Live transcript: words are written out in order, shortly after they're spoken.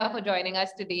Ahana, for joining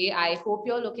us today. I hope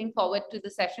you're looking forward to the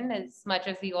session as much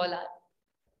as we all are.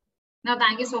 No,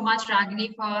 thank you so much,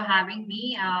 Ragini, for having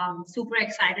me. Super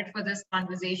excited for this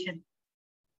conversation.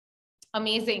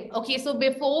 Amazing. Okay, so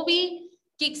before we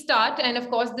kickstart, and of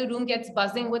course the room gets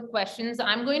buzzing with questions,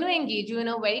 I'm going to engage you in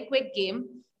a very quick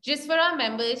game just for our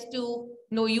members to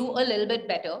know you a little bit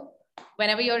better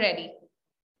whenever you're ready.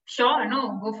 Sure,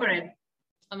 no, go for it.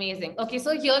 Amazing. Okay,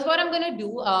 so here's what I'm going to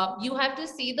do. You have to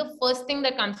see the first thing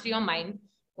that comes to your mind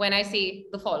when I say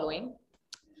the following.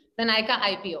 The Nykaa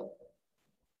IPO.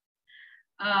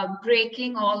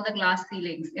 Breaking all the glass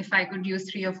ceilings. If I could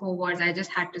use 3 or 4 words, I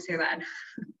just had to say that.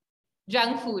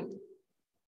 Junk food.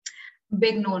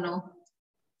 Big no-no.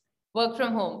 Work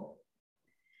from home.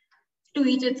 To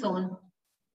each its own.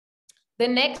 The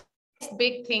next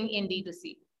big thing in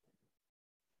D2C.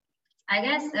 I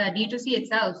guess D2C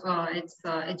itself, it's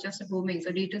just a booming.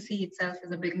 So D2C itself is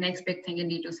a next big thing in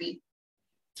D2C.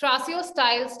 Thrasio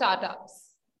style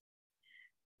startups.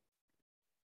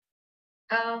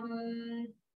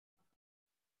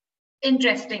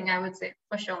 Interesting, I would say,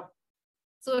 for sure.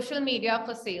 Social media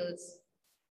for sales.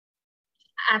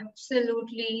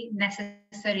 Absolutely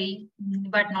necessary,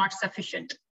 but not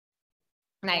sufficient.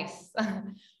 Nice.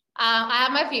 I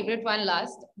have my favorite one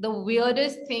last. The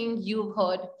weirdest thing you've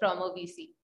heard from a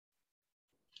VC.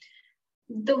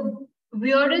 The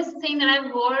weirdest thing that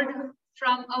I've heard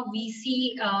from a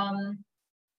VC, I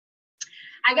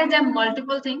guess there are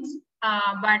multiple things,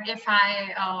 but if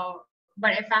I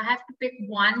have to pick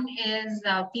one, is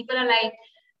people are like,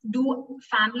 do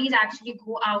families actually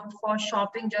go out for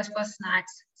shopping just for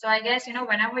snacks? So I guess,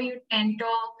 whenever you enter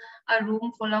a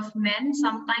room full of men,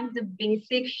 sometimes the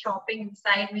basic shopping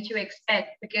inside which you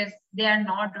expect, because they are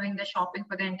not doing the shopping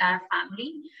for the entire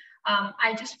family.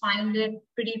 I just find it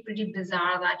pretty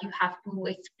bizarre that you have to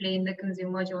explain the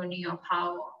consumer journey of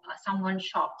how someone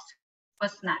shops for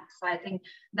snacks. So I think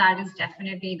that is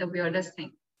definitely the weirdest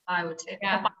thing, I would say,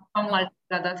 apart from multiple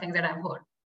other things that I've heard.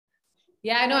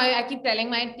 Yeah, I know. I keep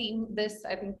telling my team this.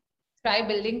 I think try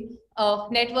building a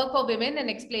network for women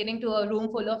and explaining to a room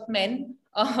full of men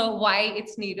why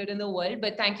it's needed in the world.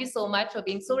 But thank you so much for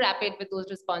being so rapid with those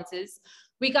responses.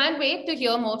 We can't wait to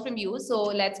hear more from you. So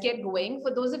let's get going.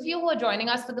 For those of you who are joining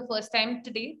us for the first time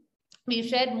today, we've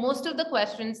shared most of the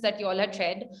questions that you all had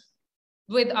shared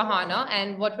with Ahana.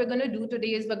 And what we're going to do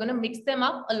today is we're going to mix them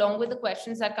up along with the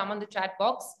questions that come on the chat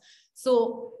box.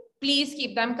 So please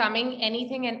keep them coming,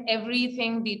 anything and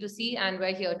everything D2C, and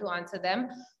we're here to answer them.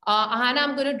 Ahana,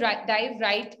 I'm going to dive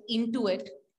right into it.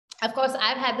 Of course,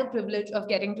 I've had the privilege of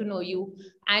getting to know you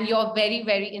and your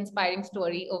very inspiring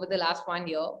story over the last 1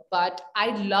 year, but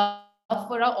I'd love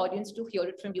for our audience to hear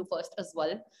it from you first as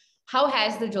well. How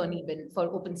has the journey been for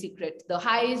Open Secret? The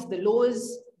highs, the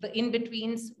lows, the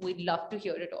in-betweens, we'd love to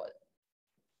hear it all.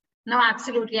 No,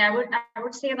 absolutely. I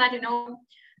would say that,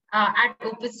 at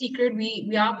Open Secret,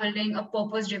 we are building a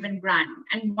purpose-driven brand.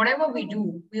 And whatever we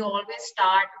do, we always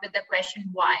start with the question,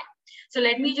 why? So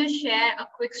let me just share a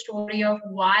quick story of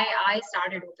why I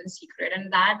started Open Secret.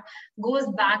 And that goes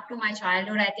back to my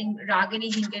childhood. I think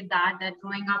Ragini hinted that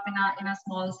growing up in a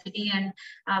small city and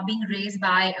being raised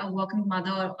by a working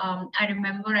mother, I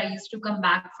remember I used to come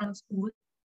back from school,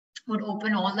 would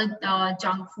open all the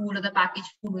junk food or the packaged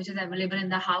food which is available in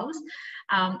the house,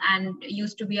 and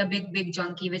used to be a big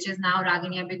junkie, which is now,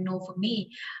 Ragini, a big no for me.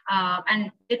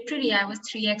 And literally I was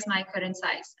 3x my current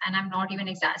size, and I'm not even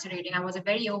exaggerating. I was a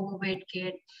very overweight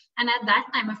kid, and at that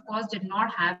time, of course, did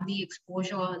not have the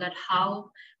exposure that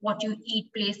what you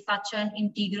eat plays such an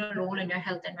integral role in your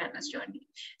health and wellness journey.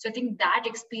 So I think that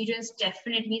experience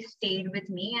definitely stayed with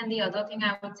me. And the other thing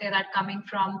I would say, that coming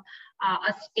from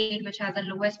a state which has the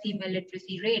lowest female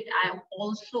literacy rate, I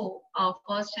also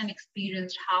firsthand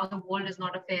experienced how the world is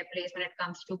not a fair place when it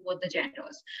comes to both the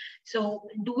genders. So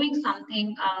doing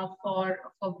something for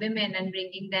women and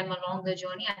bringing them along the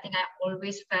journey, I think I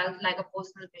always felt like a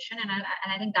personal mission, and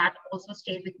I think that also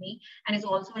stayed with me and is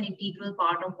also an integral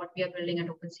part of what we are building at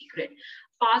Open Secret.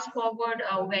 Fast forward,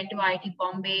 went to IIT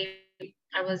Bombay.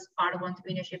 I was part of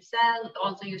entrepreneurship cell,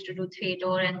 also used to do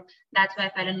theater, and that's why I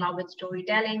fell in love with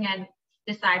storytelling and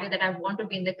decided that I want to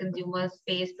be in the consumer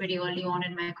space pretty early on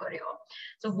in my career.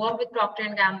 So worked with Procter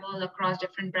 & Gamble across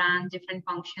different brands, different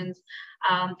functions.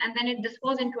 And then this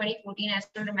was in 2014, I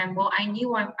still remember. I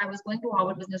knew I was going to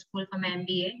Harvard Business School for my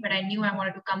MBA, but I knew I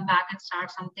wanted to come back and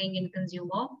start something in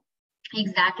consumer.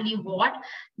 Exactly what?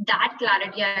 That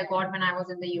clarity I got when I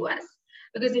was in the US.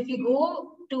 Because if you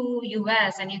go to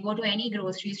US and you go to any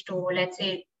grocery store, let's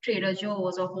say Trader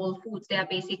Joe's or Whole Foods, they are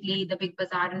basically the big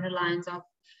bazaar and Reliance of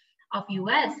of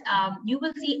US, you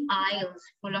will see aisles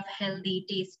full of healthy,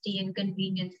 tasty, and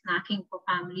convenient snacking for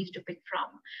families to pick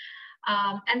from.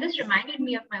 And this reminded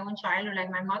me of my own childhood.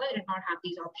 Like my mother did not have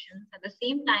these options. At the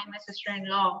same time, my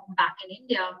sister-in-law back in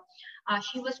India,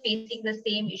 she was facing the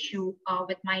same issue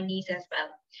with my niece as well.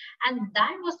 And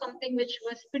that was something which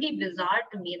was pretty bizarre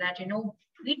to me that,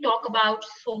 we talk about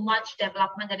so much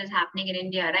development that is happening in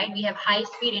India, right? We have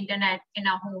high-speed internet in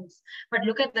our homes, but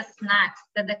look at the snacks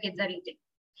that the kids are eating.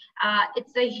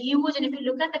 It's a huge, and if you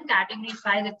look at the category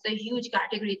size, it's a huge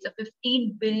category. It's a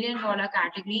 $15 billion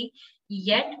category.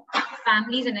 Yet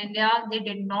families in India, they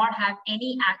did not have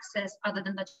any access other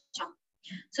than the junk.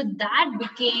 So that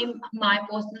became my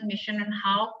personal mission on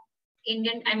how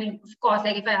of course,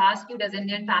 like if I ask you, does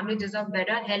Indian family deserve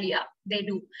better? Hell yeah, they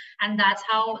do. And that's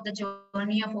how the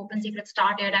journey of Open Secret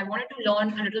started. I wanted to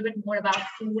learn a little bit more about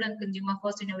food and consumer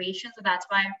first innovation. So that's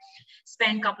why I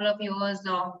spent a couple of years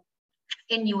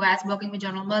in US working with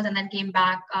General Mills and then came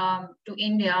back to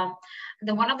India.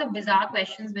 One of the bizarre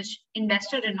questions which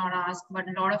investor did not ask, but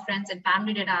a lot of friends and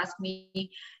family did ask me,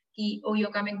 oh, you're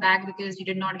coming back because you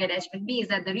did not get H-1B. Is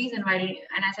that the reason why?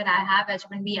 And I said, I have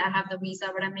H-1B, I have the visa,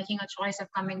 but I'm making a choice of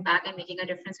coming back and making a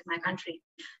difference in my country.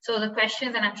 So the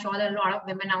questions, and I'm sure there are a lot of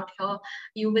women out here,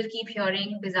 you will keep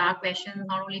hearing bizarre questions,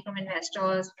 not only from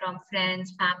investors, from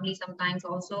friends, family sometimes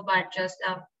also, but just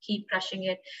keep crushing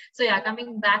it. So yeah,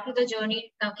 coming back to the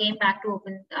journey, came back to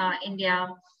Open India.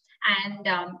 And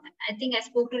I think I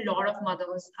spoke to a lot of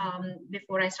mothers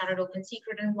before I started Open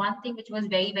Secret. And one thing which was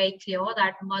very, very clear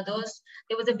that mothers,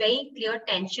 there was a very clear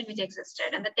tension which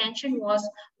existed. And the tension was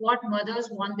what mothers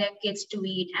want their kids to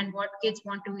eat and what kids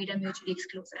want to eat are mutually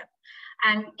exclusive.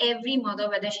 And every mother,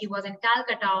 whether she was in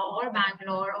Calcutta or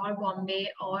Bangalore or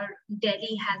Bombay or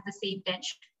Delhi, has the same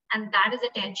tension. And that is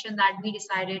a tension that we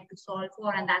decided to solve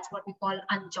for, and that's what we call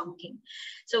unjunking.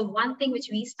 So one thing which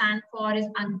we stand for is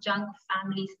unjunk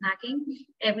family snacking.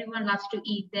 Everyone loves to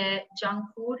eat their junk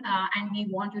food, and we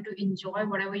want you to enjoy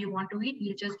whatever you want to eat.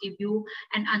 We'll just give you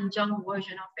an unjunk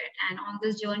version of it. And on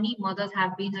this journey, mothers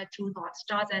have been our true North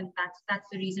Stars, and that's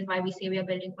the reason why we say we are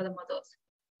building for the mothers.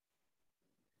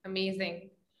 Amazing.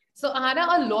 So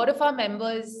ahana, a lot of our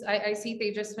members, I see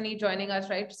Tejaswini joining us,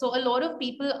 right? So a lot of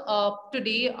people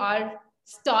today are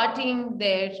starting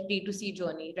their D2C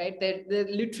journey, right? They're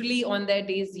literally on their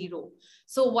day zero.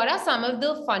 So what are some of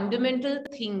the fundamental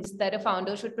things that a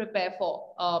founder should prepare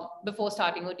for before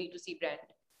starting a D2C brand?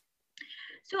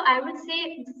 So I would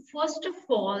say, first of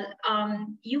all,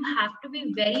 you have to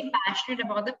be very passionate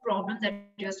about the problem that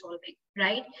you're solving,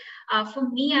 right? For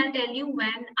me, I'll tell you,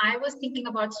 when I was thinking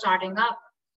about starting up,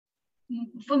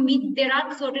 for me, there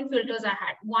are certain filters I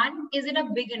had. One, is it a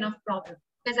big enough problem?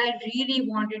 Because I really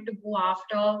wanted to go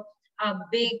after a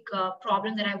big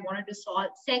problem that I wanted to solve.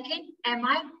 Second, am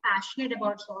I passionate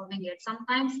about solving it?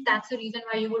 Sometimes that's the reason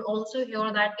why you will also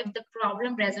hear that if the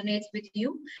problem resonates with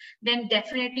you, then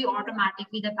definitely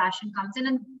automatically the passion comes in.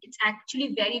 And it's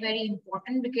actually very, very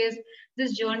important because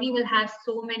this journey will have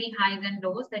so many highs and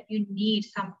lows that you need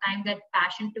sometimes that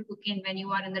passion to cook in when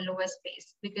you are in the lowest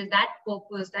space, because that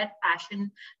purpose, that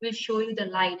passion will show you the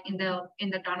light in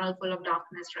the tunnel full of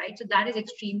darkness, right? So that is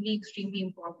extremely, extremely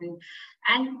important.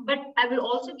 But I will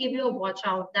also give you a watch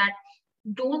out that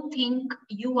don't think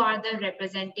you are the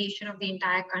representation of the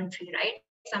entire country, right?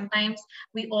 Sometimes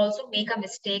we also make a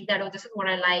mistake that, oh, this is what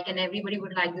I like and everybody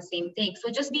would like the same thing. So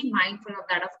just be mindful of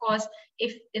that. Of course,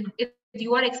 if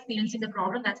you are experiencing the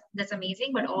problem, that's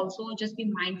amazing, but also just be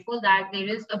mindful that there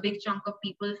is a big chunk of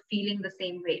people feeling the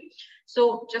same way.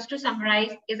 So just to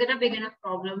summarize, is it a big enough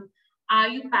problem? Are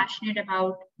you passionate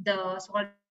about the solving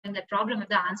that problem? If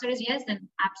the answer is yes, then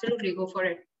absolutely go for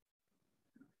it.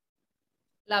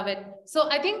 Love it. So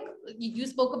I think you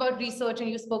spoke about research and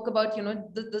you spoke about,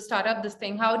 the startup, this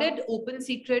thing. How did Open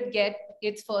Secret get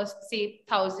its first, say,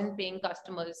 1,000 paying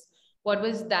customers? What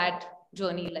was that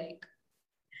journey like?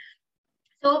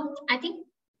 So I think,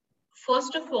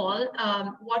 first of all,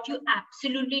 what you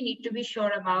absolutely need to be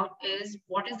sure about is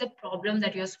what is the problem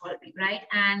that you're solving, right?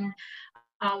 And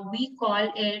we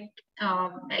call it,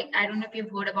 like, I don't know if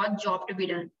you've heard about job to be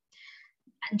done.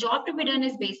 Job to be done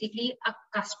is basically a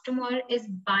customer is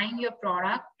buying your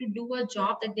product to do a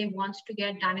job that they want to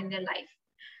get done in their life.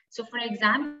 So for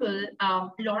example, a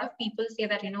lot of people say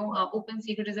that, Open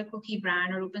Secret is a cookie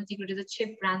brand or Open Secret is a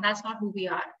chip brand. That's not who we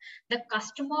are. The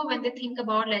customer, when they think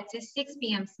about, let's say 6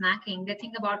 p.m. snacking, they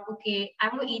think about, okay, I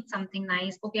want to eat something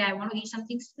nice. Okay, I want to eat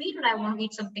something sweet, or I want to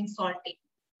eat something salty.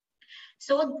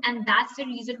 So, and that's the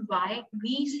reason why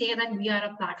we say that we are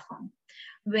a platform.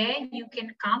 where you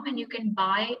can come and you can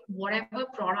buy whatever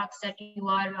products that you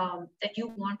are that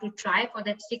you want to try for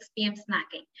that 6 p.m.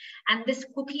 snacking. And this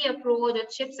cookie approach or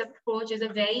chips approach is a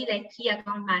very like key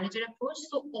account manager approach.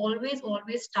 So always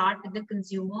start with the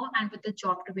consumer and with the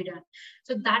job to be done.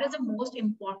 So that is the most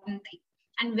important thing.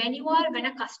 And when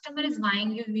a customer is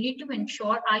buying you, you need to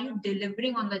ensure, are you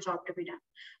delivering on the job to be done?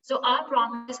 So our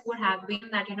promise would have been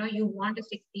that, you want a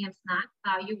 6 p.m.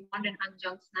 snack, you want an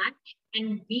unjunk snack,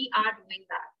 and we are doing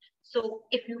that. So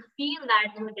if you feel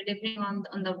that you're delivering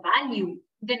on the value,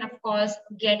 then of course,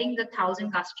 getting the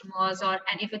 1,000 customers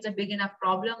and if it's a big enough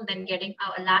problem, then getting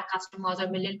a lakh customers or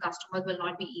million customers will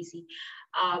not be easy.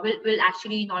 Will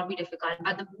actually not be difficult.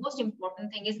 But the most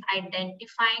important thing is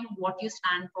identifying what you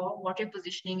stand for, what your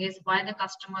positioning is, why the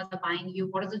customers are buying you,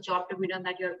 what is the job to be done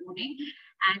that you're owning,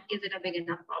 and is it a big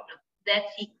enough problem? That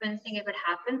sequencing, if it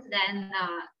happens, then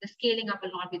the scaling up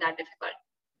will not be that difficult.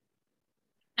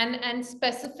 And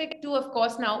specific to, of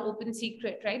course, now Open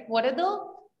Secret, right? What are the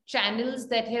channels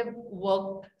that have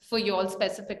worked for you all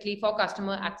specifically for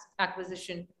customer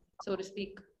acquisition, so to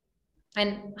speak?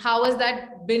 And how has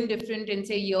that been different in,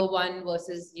 say, year 1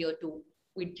 versus year 2?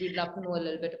 We'd love to know a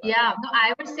little bit about that. No,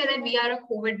 I would say that we are a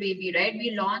COVID baby, right?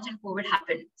 We launched and COVID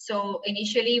happened. So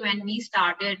initially when we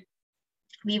started,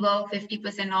 we were 50%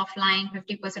 offline,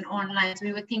 50% online. So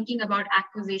we were thinking about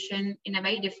acquisition in a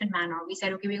very different manner. We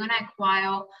said, okay, we're going to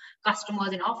acquire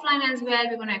customers in offline as well.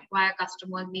 We're going to acquire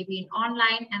customers maybe in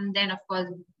online. And then, of course,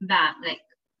 bam, like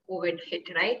COVID hit,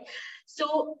 right?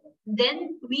 So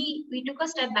then we took a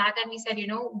step back and we said,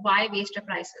 why waste the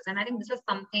prices? And I think this is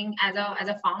something as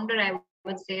a founder, I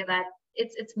would say that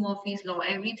it's Murphy's law.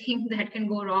 Everything that can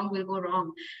go wrong will go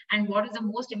wrong. And what is the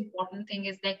most important thing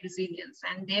is like resilience.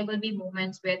 And there will be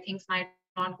moments where things might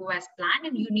not go as planned,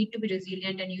 and you need to be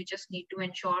resilient, and you just need to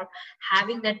ensure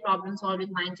having that problem solving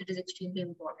mindset is extremely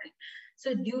important.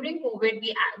 So during COVID,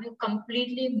 we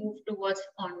completely moved towards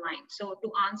online. So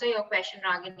to answer your question,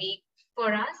 Ragini,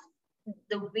 for us,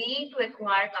 the way to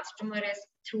acquire customer is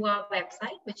through our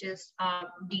website, which is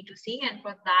D2C. And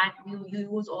for that, you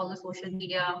use all the social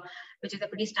media, which is a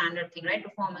pretty standard thing, right?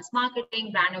 Performance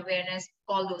marketing, brand awareness,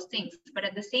 all those things. But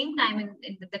at the same time,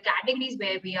 in the categories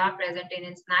where we are present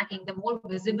in snacking, the more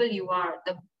visible you are,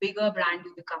 the bigger brand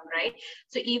you become, right?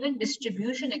 So even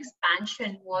distribution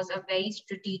expansion was a very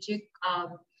strategic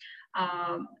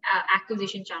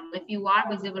acquisition channel. If you are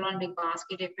visible on Big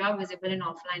Basket, if you are visible in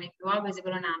offline, if you are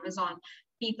visible on Amazon,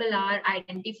 people are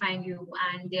identifying you,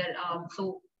 and they're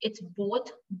so it's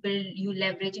both you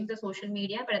leveraging the social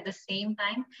media, but at the same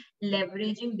time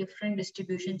leveraging different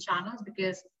distribution channels,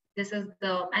 because this is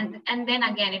the and then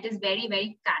again it is very,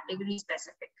 very category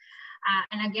specific.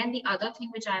 And again, the other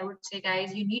thing which I would say,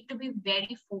 guys, you need to be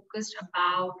very focused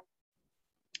about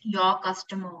your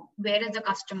customer. Where is the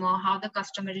customer? How the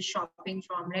customer is shopping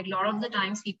from? Like a lot of the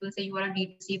times people say you are a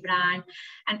D2C brand,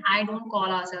 and I don't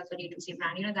call ourselves a D2C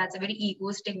brand. That's a very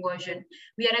egoistic version.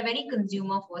 We are a very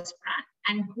consumer first brand.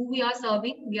 And who we are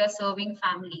serving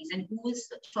families. And who's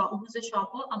the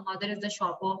shopper? A mother is the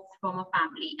shopper from a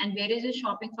family. And where is it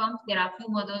shopping from? There are a few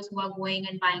mothers who are going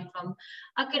and buying from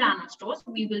a Kirana store. So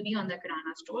we will be on the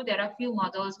Kirana store. There are a few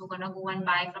mothers who are going to go and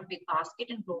buy from Big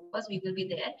Basket and Brokers. We will be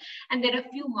there. And there are a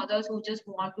few mothers who just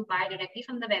want to buy directly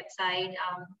from the website,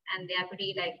 and they are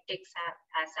pretty like tech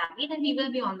savvy. Then we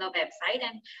will be on the website,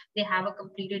 and they have a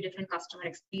completely different customer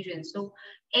experience. So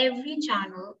every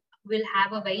channel will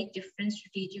have a very different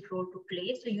strategic role to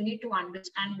play. So you need to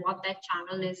understand what that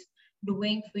channel is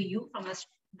doing for you from a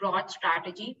broad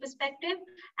strategy perspective,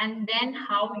 and then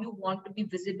how you want to be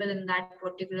visible in that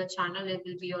particular channel. It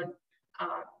will be your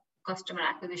customer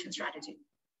acquisition strategy.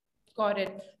 Got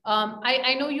it.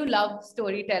 I know you love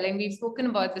storytelling. We've spoken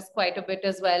about this quite a bit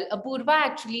as well. Apurva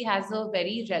actually has a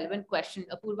very relevant question.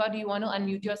 Apurva, do you want to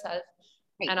unmute yourself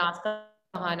and ask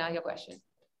Ahana your question?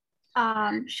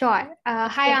 Sure.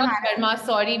 Hi, Ahana. Sharma,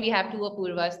 sorry, we have two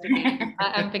Apurvas today.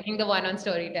 I'm picking the one on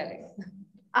storytelling.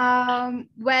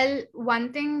 Well,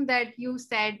 one thing that you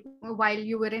said while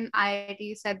you were in IIT,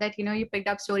 you said that, you picked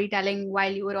up storytelling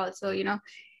while you were also,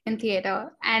 in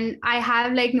theater. And I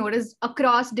have noticed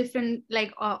across different,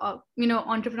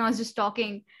 entrepreneurs just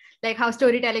talking, how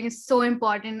storytelling is so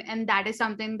important. And that is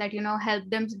something that, help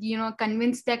them,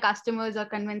 convince their customers or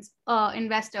convince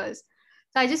investors.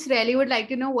 So I just really would like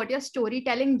to know what your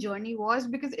storytelling journey was,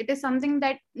 because it is something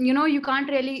that, you can't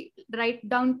really write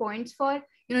down points for,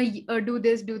 do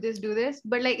this, do this, do this.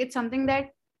 But it's something that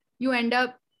you end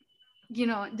up,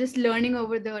 just learning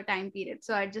over the time period.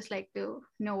 So I'd just like to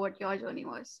know what your journey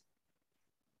was.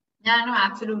 Yeah, no,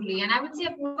 absolutely. And I would say,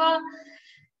 Apurva,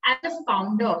 as a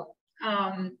founder,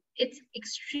 it's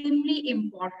extremely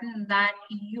important that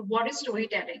what is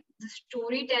storytelling? The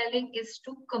storytelling is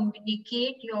to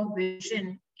communicate your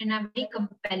vision in a very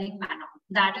compelling manner.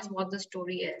 That is what the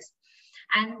story is.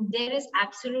 And there is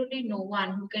absolutely no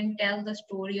one who can tell the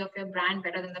story of your brand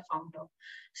better than the founder.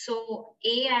 So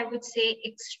I would say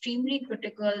extremely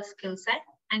critical skill set,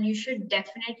 and you should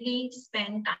definitely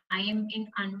spend time in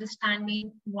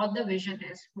understanding what the vision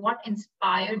is, what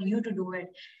inspired you to do it,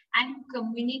 and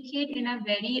communicate in a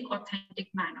very authentic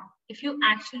manner. If you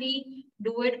actually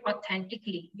do it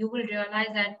authentically, you will realize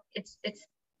that it's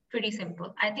pretty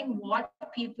simple. I think what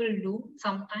people do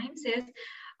sometimes is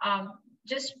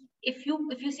just if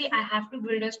you say I have to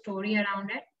build a story around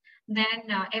it, then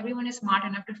everyone is smart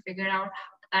enough to figure out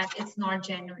that it's not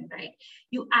genuine, right?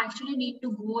 You actually need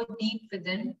to go deep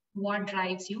within what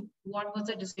drives you, what was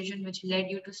the decision which led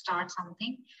you to start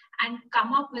something, and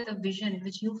come up with a vision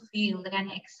which you feel that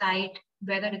can excite,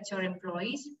 whether it's your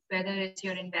employees, whether it's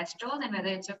your investors, and whether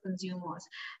it's your consumers,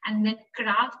 and then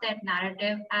craft that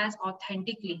narrative as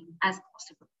authentically as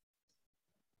possible.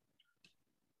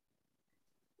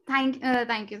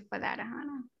 Thank you for that,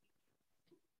 Ahana.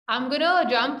 I'm going to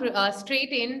jump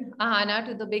straight in, Ahana,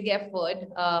 to the big F word,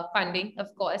 funding,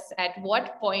 of course. At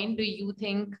what point do you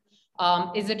think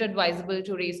is it advisable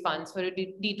to raise funds for a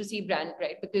D2C brand,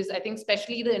 right? Because I think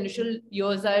especially the initial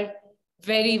years are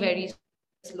very, very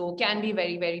slow, can be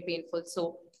very, very painful.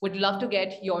 So would love to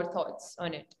get your thoughts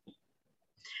on it.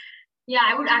 Yeah,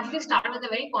 I would actually start with a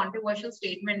very controversial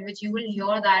statement, which you will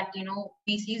hear that,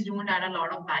 VCs don't add a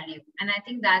lot of value. And I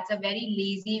think that's a very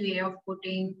lazy way of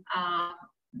putting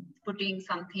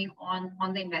something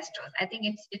on the investors. I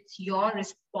think it's your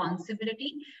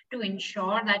responsibility to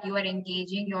ensure that you are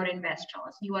engaging your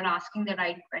investors, you are asking the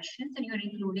right questions, and you're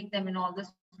including them in all the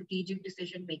strategic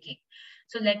decision making.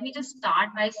 So let me just start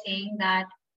by saying that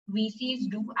VCs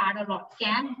do add a lot,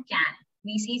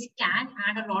 VCs can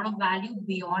add a lot of value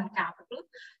beyond capital.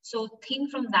 So think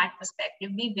from that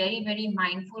perspective, be very, very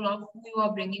mindful of who you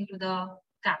are bringing to the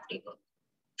cap table.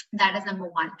 That is number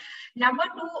one. Number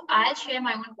two, I'll share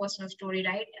my own personal story,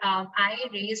 right? I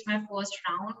raised my first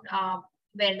round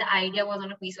where the idea was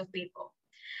on a piece of paper.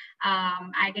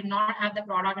 I did not have the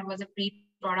product. It was a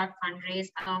pre-product fundraise.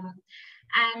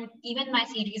 And even my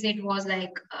series, it was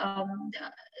like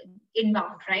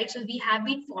inbound, right? So we have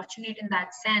been fortunate in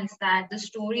that sense that the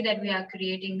story that we are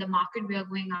creating, the market we are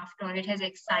going after, it has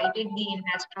excited the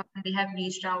investors and they have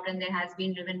reached out and there has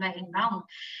been driven by inbound.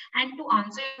 And to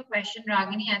answer your question,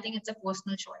 Ragini, I think it's a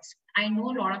personal choice. I know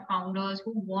a lot of founders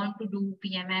who want to do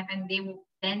PMF and they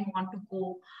then want to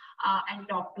go and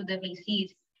talk to the VCs.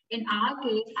 In our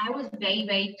case, I was very,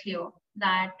 very clear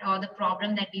that the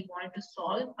problem that we wanted to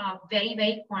solve, very,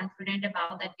 very confident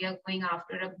about that we are going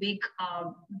after a big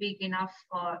enough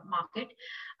market.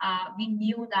 We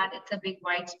knew that it's a big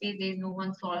white space. There's no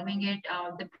one solving it.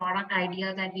 The product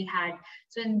idea that we had.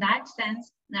 So in that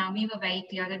sense, now we were very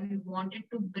clear that we wanted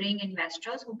to bring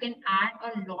investors who can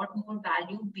add a lot more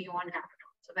value beyond capital.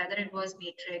 So whether it was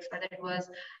Matrix, whether it was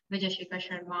Vijay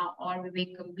Sharma or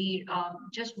Vivek Kabir,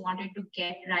 just wanted to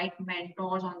get right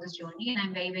mentors on this journey. And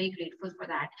I'm very, very grateful for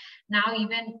that.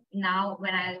 Even now,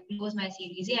 when I close my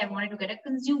Series A, I wanted to get a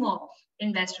consumer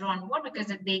investor on board because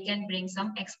they can bring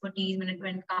some expertise when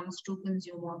it comes to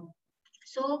consumer.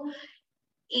 So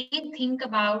think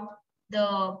about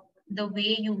the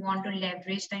way you want to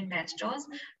leverage the investors.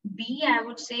 B, I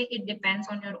would say it depends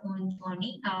on your own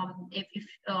journey.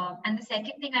 And the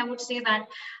second thing I would say that,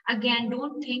 again,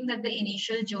 don't think that the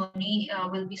initial journey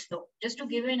will be slow. Just to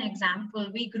give you an example,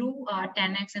 we grew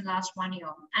 10x in last 1 year.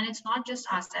 And it's not just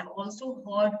us. I've also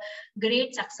heard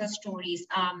great success stories.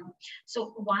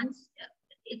 So once,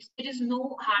 it is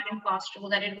no hard and fast rule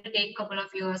that it will take a couple of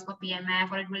years for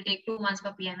PMF or it will take 2 months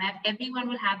for PMF. Everyone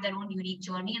will have their own unique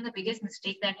journey. And the biggest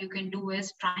mistake that you can do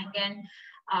is trying and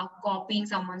copying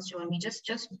someone's journey.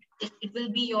 It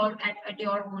will be at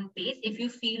your own pace. If you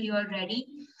feel you're ready.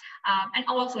 And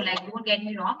also, like, don't get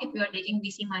me wrong, if you are taking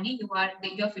VC money,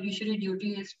 your fiduciary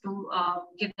duty is to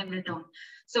give them return.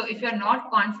 So if you're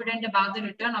not confident about the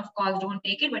return, of course, don't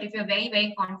take it. But if you're very,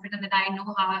 very confident that I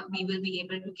know how we will be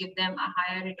able to give them a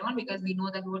higher return because we know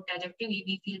the growth trajectory,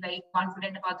 we feel very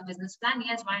confident about the business plan,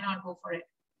 yes, why not go for it?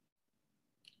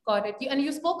 Got it. And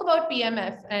you spoke about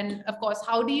PMF. And of course,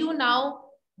 how do you now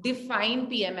define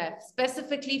PMF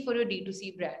specifically for a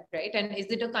D2C brand, right? And is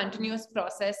it a continuous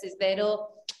process? Is there a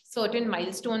certain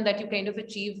milestone that you kind of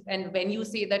achieve? And when you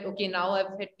say that, okay, now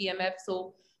I've hit PMF,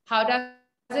 so how does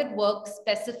it work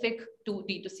specific to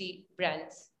D2C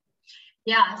brands?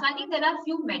 Yeah, so I think there are a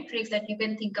few metrics that you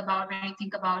can think about when you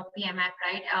think about PMF,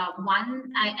 right?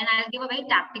 One, and I'll give a very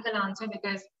tactical answer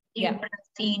because you would have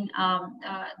seen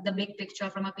the big picture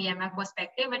from a PMF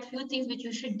perspective, but few things which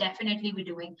you should definitely be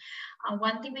doing.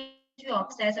 One thing which we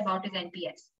obsess about is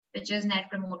NPS, which is Net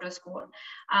Promoter Score.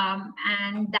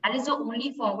 And that is the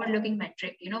only forward-looking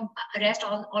metric. You know, rest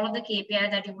all of the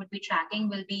KPIs that you would be tracking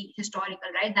will be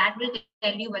historical, right? That will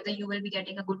tell you whether you will be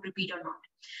getting a good repeat or not.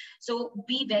 So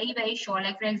be very, very sure.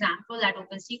 Like for example, at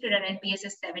Open Secret, our NPS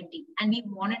is 70, and we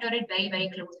monitor it very, very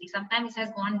closely. Sometimes it has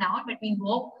gone down, but we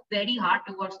work very hard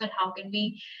towards that. How can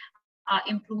we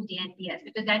improve the NPS?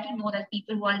 Because that you know that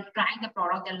people who are trying the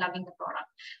product, they're loving the product.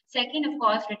 Second, of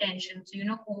course, retention. So, you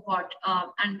know, cohort,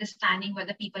 understanding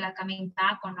whether people are coming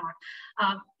back or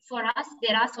not. For us,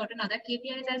 there are certain other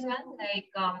KPIs as well. Like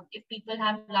if people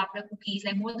have loved the cookies,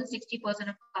 like more than 60%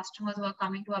 of customers who are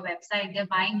coming to our website, they're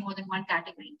buying more than one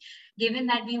category. Given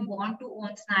that we want to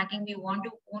own snacking, we want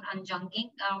to own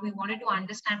unjunking, we wanted to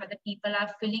understand whether people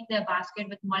are filling their basket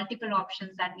with multiple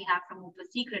options that we have from Open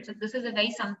Secret. So this is a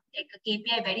very like a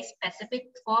KPI very specific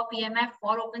for PMF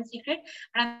for Open Secret,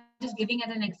 but I'm just giving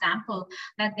as an example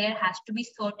that there has to be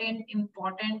certain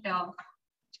important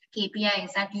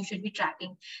KPIs that you should be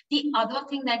tracking. The other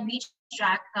thing that we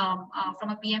track from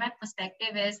a PMF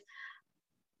perspective is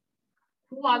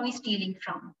who are we stealing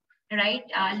from, right?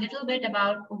 A little bit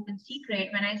about Open Secret.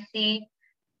 When I say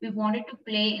we wanted to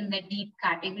play in the deep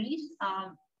categories,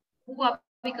 who are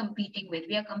we competing with?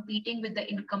 We are competing with the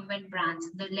incumbent brands,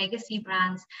 the legacy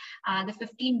brands, the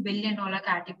 $15 billion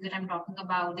category that I'm talking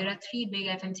about. There are 3 big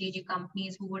FMCG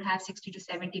companies who would have 60 to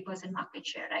 70% market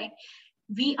share, right?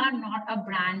 We are not a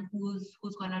brand who's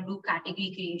going to do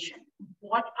category creation.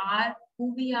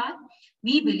 Who we are?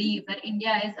 We believe that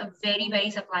India is a very,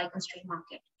 very supply constrained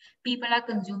market. People are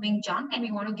consuming junk and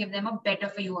we want to give them a better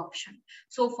for you option.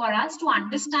 So for us to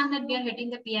understand that we are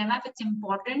hitting the PMF, it's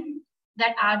important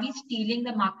that are we stealing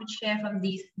the market share from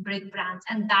these big brands?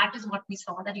 And that is what we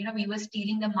saw, that, you know, we were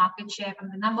stealing the market share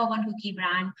from the #1 cookie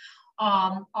brand,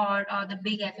 or the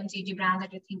big FMCG brand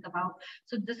that you think about.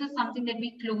 So this is something that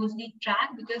we closely track,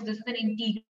 because this is an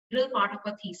integral part of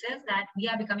our thesis that we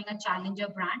are becoming a challenger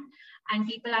brand and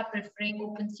people are preferring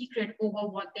Open Secret over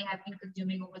what they have been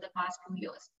consuming over the past 2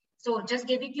 years. So just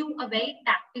giving you a very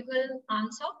tactical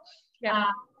answer,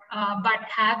 but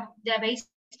have their very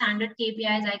standard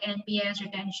KPIs like NPS,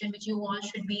 retention, which you all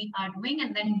should be doing,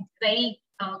 and then very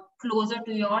closer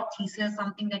to your thesis,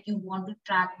 something that you want to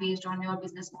track based on your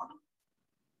business model.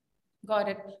 Got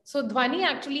it. So Dhwani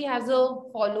actually has a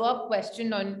follow-up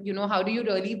question on, you know, how do you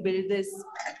really build this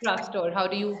trust, or how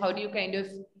do you kind of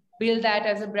build that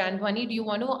as a brand? Dhwani, do you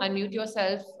want to unmute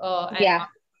yourself? Yeah,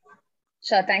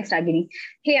 sure. Thanks, Ragini.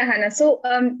 Hey, Ahana. So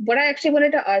what I actually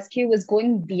wanted to ask you was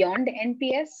going beyond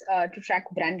NPS to track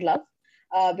brand love,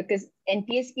 because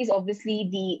NPS is obviously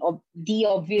the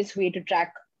obvious way to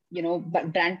track, you know,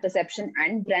 brand perception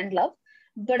and brand love.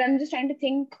 But I'm just trying to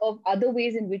think of other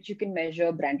ways in which you can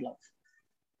measure brand love.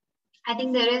 I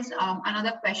think there is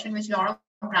another question which a lot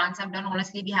of brands have done.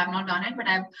 Honestly, we have not done it, but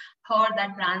I've heard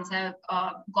that brands have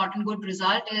gotten good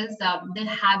result, is the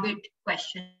habit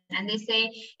question. And they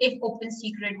say, if Open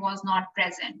Secret was not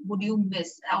present, would you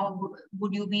miss, or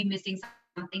would you be missing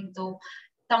something? So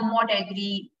somewhat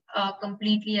agree,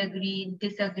 completely agree,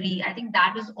 disagree. I think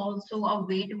that is also a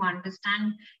way to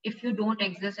understand, if you don't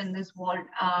exist in this world,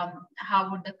 how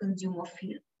would the consumer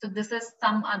feel? So this is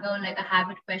some other, like a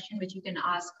habit question which you can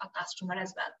ask a customer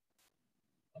as well.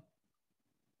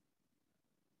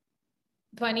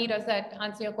 Dhwani, does that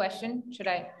answer your question? Should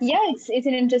I? Yeah, it's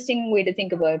an interesting way to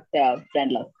think about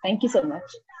brand love. Thank you so much.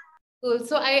 Cool.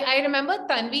 So I remember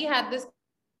Tanvi had this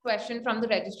question from the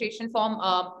registration form.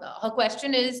 Her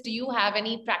question is, do you have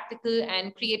any practical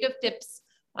and creative tips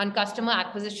on customer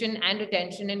acquisition and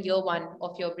retention in year 1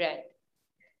 of your brand?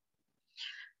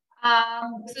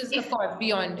 This is, of course,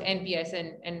 beyond NPS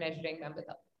and measuring them with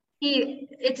her.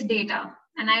 It's data.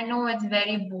 And I know it's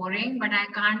very boring, but I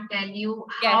can't tell you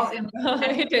how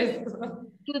important it is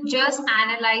to just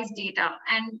analyze data.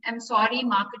 And I'm sorry,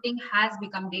 marketing has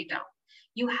become data.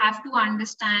 You have to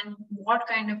understand what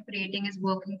kind of creating is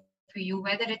working for you,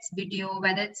 whether it's video,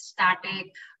 whether it's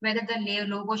static, whether the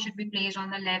logo should be placed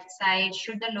on the left side,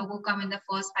 should the logo come in the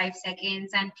first 5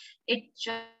 seconds, and it's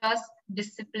just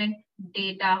disciplined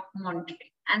data monitoring.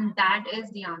 And that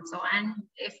is the answer. And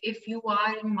if you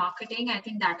are in marketing, I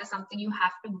think that is something you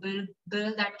have to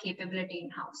build that capability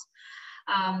in-house.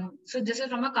 So this is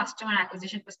from a customer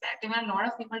acquisition perspective. And a lot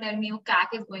of people tell me, oh,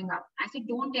 CAC is going up. I say,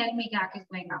 don't tell me CAC is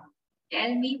going up.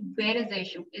 Tell me, where is the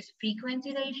issue? Is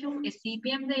frequency the issue? Is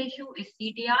CPM the issue? Is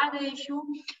CTR the issue?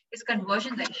 Is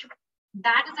conversion the issue?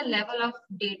 That is the level of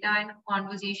data and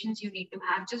conversations you need to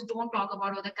have. Just don't talk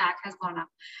about, oh, the CAC has gone up.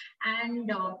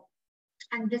 And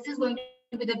And this is going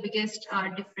to be the biggest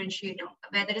differentiator,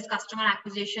 whether it's customer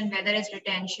acquisition, whether it's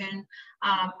retention,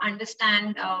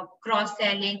 understand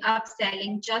cross-selling,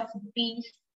 upselling,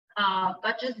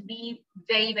 but just be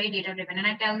very, very data-driven. And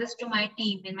I tell this to my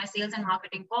team in my sales and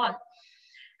marketing call.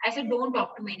 I said, don't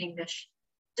talk to me in English.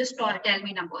 Just tell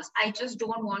me numbers. I just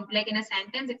don't want, like in a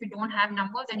sentence, if you don't have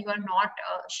numbers and you are not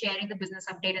sharing the business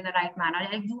update in the right manner,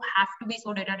 like you have to be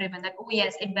so data-driven that, oh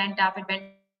yes, it went up, it went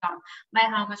down. By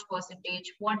how much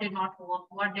percentage? What did not work?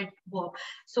 What did work?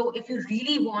 So if you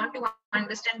really want to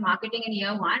understand marketing in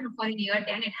year 1 or in year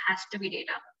 10, it has to be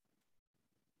data.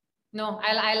 No,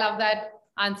 I love that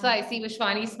answer. I see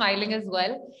Vishwani smiling as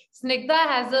well. Snigdha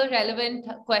has a relevant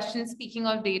question. Speaking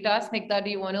of data, Snigdha, do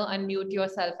you want to unmute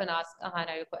yourself and ask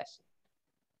Ahana your question?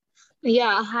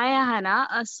 Yeah, hi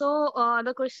Ahana.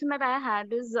 The question that I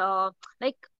had is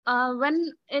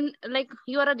when in like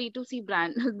you are a D2C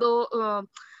brand, though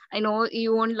I know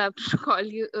you won't love to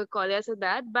call us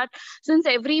that, but since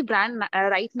every brand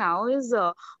right now is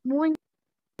moving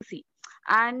to D2C,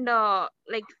 and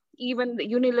like even the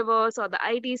Unilevers or the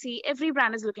ITC, every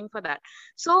brand is looking for that.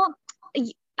 So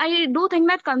I do think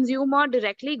that consumer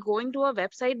directly going to a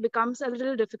website becomes a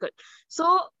little difficult.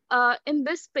 So in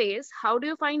this space, how do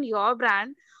you find your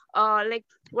brand? Like,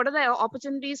 what are the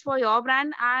opportunities for your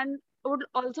brand? And I would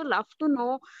also love to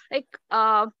know, like,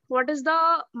 what is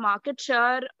the market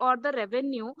share or the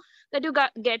revenue that you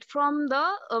get from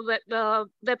the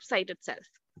website itself?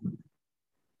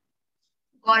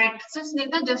 Got it. So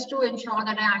Snigdha, just to ensure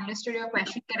that I understood your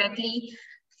question correctly,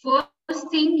 first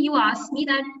thing you asked me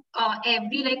that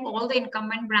like all the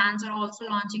incumbent brands are also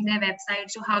launching their website.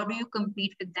 So how do you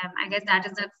compete with them? I guess that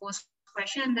is the first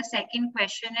question. And the second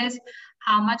question is,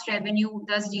 how much revenue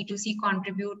does D2C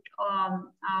contribute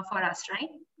for us, right?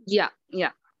 Yeah.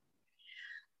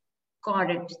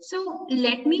 Got it. So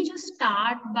let me just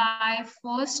start by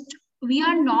first, we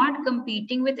are not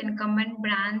competing with incumbent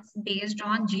brands based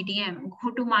on GTM.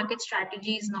 Go-to-market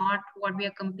strategy is not what we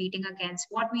are competing against.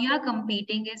 What we are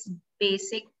competing is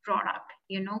basic product.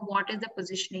 What is the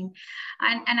positioning?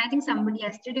 And I think someone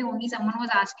was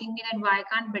asking me that why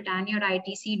can't Britannia or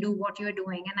ITC do what you're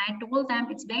doing? And I told them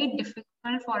it's very difficult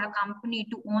for a company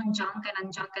to own junk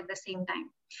and unjunk at the same time.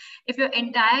 If your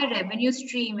entire revenue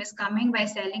stream is coming by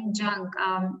selling junk,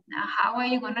 how are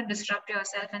you going to disrupt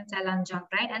yourself and sell unjunk,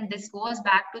 right? And this goes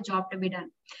back to job to be done.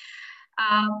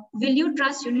 Will you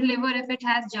trust Unilever if it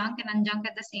has junk and unjunk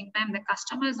at the same time? The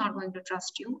customer is not going to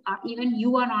trust you. Even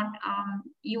you are not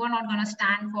going to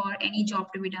stand for any job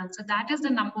to be done. So that is the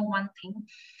number one thing,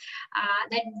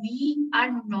 that we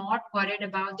are not worried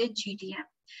about the GTM.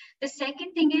 The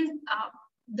second thing is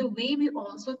the way we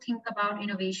also think about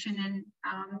innovation. And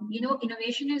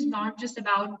innovation is not just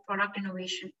about product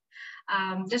innovation.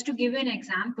 Just to give you an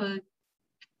example,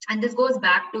 and this goes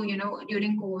back to,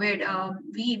 during COVID,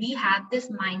 we had this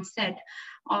mindset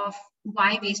of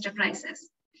why waste a crisis.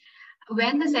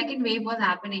 When the second wave was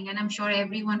happening, and I'm sure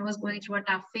everyone was going through a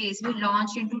tough phase, we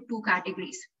launched into 2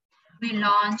 categories. We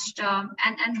launched,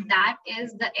 and that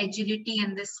is the agility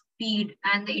and the speed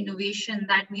and the innovation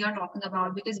that we are talking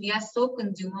about, because we are so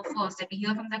consumer first that we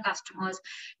hear from the customers.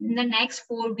 In the next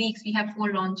 4 weeks, we have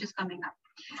 4 launches coming up.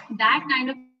 That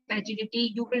kind of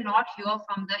agility you will not hear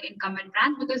from the incumbent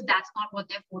brands, because that's not what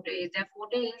their forte is. Their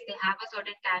forte is they have a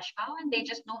certain cash cow and they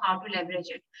just know how to leverage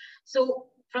it. So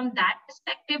from that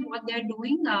perspective, what they're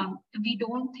doing, we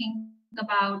don't think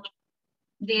about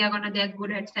they're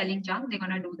good at selling junk. They're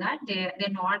gonna do that. They're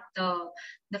not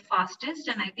the fastest,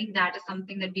 and I think that is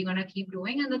something that we're gonna keep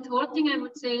doing. And the third thing I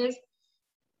would say is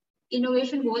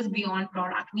innovation goes beyond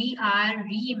product. We are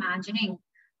reimagining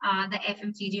the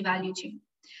FMCG value chain.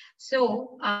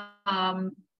 So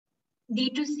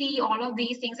D2C, all of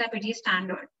these things are pretty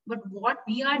standard. But what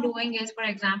we are doing is, for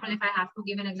example, if I have to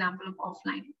give an example of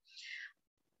offline,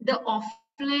 the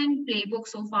offline playbook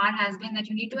so far has been that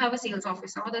you need to have a sales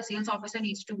officer. The sales officer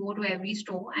needs to go to every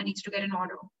store and needs to get an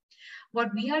order.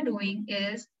 What we are doing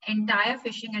is entire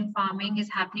fishing and farming is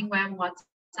happening via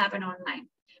WhatsApp and online,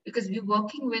 because we're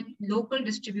working with local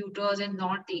distributors in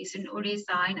Northeast, in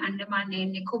Odisha, in Andaman,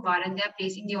 in Nicobar, and they're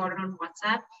placing the order on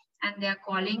WhatsApp, and they're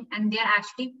calling, and they're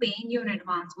actually paying you in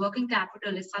advance. Working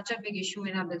capital is such a big issue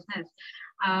in our business.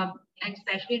 And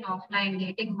especially in offline,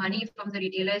 getting money from the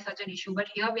retailer is such an issue, but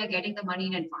here we are getting the money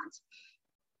in advance.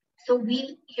 So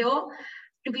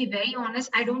to be very honest,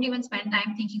 I don't even spend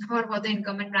time thinking about what the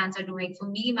incumbent brands are doing. For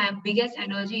me, my biggest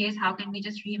energy is how can we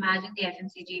just reimagine the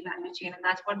FMCG value chain, and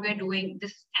that's what we're doing.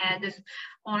 This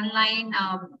online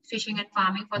fishing and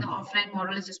farming for the offline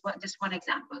model is just one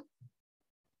example.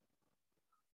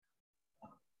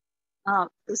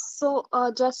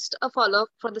 Just a follow-up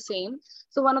for the same.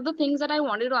 So one of the things that I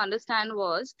wanted to understand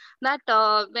was that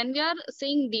when we are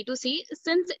saying D2C,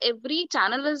 since every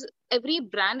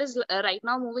brand is right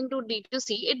now moving to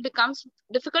D2C, it becomes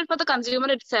difficult for the consumer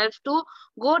itself to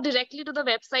go directly to the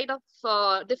website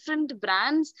of different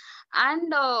brands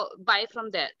and buy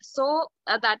from there. So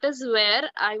that is where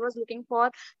I was looking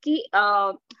for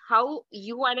how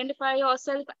you identify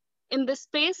yourself in this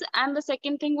space. And the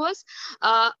second thing was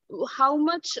uh, how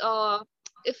much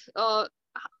if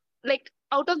like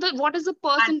out of the what is the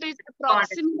percentage Got it.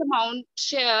 approximate amount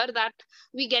share that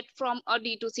we get from a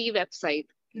D2C website?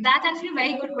 That's actually a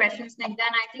very good question, Snigdha, and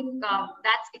I think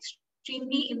that's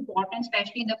extremely important,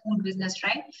 especially in the food business,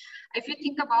 right? If you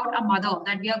think about a mother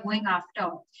that we are going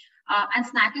after, and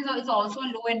snacking is also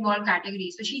a low involved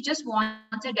category. So she just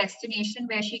wants a destination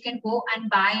where she can go and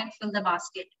buy and fill the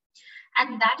basket.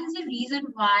 And that is the reason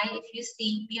why, if you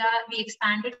see, we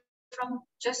expanded from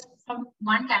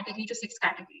one category to 6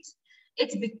 categories.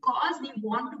 It's because we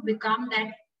want to become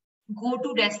that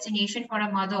go-to destination for a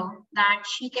mother, that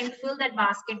she can fill that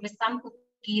basket with some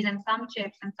cookies and some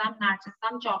chips and some nuts and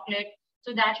some chocolate,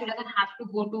 so that she doesn't have to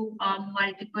go to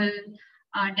multiple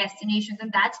destinations.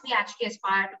 And that's we actually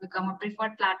aspire to become a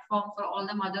preferred platform for all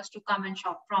the mothers to come and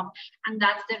shop from. And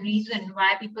that's the reason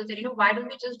why people say, why don't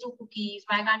we just do cookies?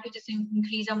 Why can't we just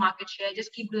increase our market share?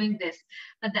 Just keep doing this.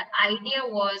 But the idea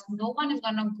was, no one is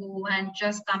going to go and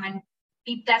just come and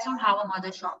that's not how a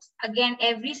mother shops. Again,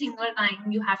 every single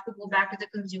time you have to go back to the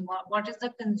consumer. What is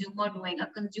the consumer doing? A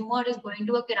consumer is going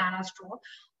to a kirana store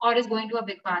or is going to a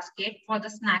big basket for the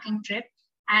snacking trip,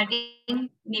 adding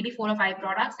maybe 4 or 5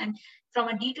 products. And from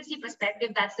a D2C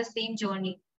perspective, that's the same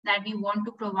journey that we want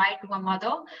to provide to a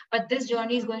mother. But this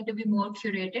journey is going to be more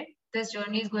curated. This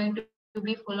journey is going to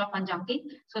be full of unjunking,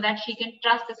 so that she can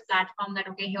trust this platform that,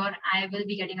 okay, here I will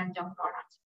be getting unjunk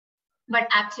products. But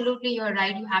absolutely, you're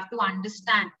right. You have to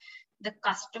understand the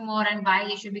customer and why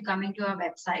they should be coming to your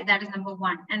website. That is number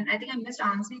one. And I think I missed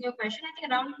answering your question. I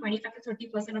think around 25 to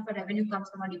 30% of our revenue comes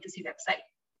from our D2C website.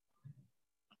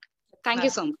 Thank you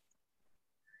so much.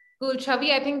 Cool.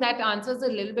 Chavi, I think that answers a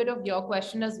little bit of your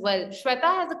question as well. Shweta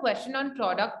has a question on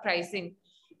product pricing.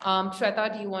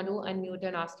 Shweta, do you want to unmute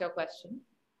and ask your question?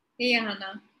 Hey,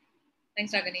 ahana.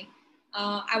 Thanks, Ragini.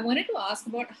 I wanted to ask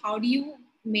about how do you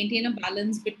maintain a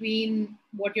balance between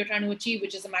what you're trying to achieve,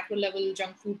 which is a macro level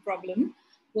junk food problem,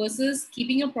 versus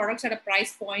keeping your products at a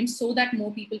price point so that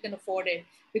more people can afford it.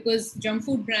 Because junk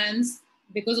food brands,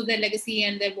 because of their legacy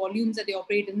and their volumes that they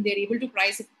operate in, they're able to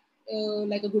price it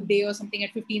like a Good Day or something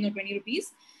at 15 or 20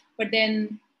 rupees. But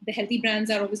then the healthy brands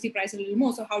are obviously priced a little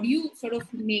more. So how do you sort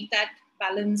of make that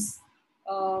balance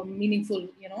meaningful,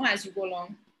 as you go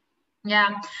along? Yeah,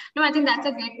 no, I think that's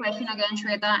a great question again,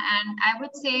 Shweta. And I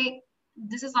would say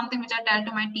this is something which I tell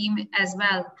to my team as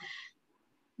well,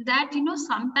 that,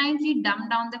 sometimes we dumb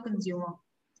down the consumer.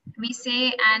 We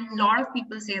say, and a lot of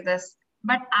people say this,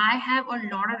 but I have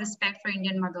a lot of respect for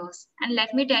Indian mothers. And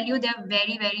let me tell you, they're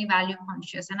very, very value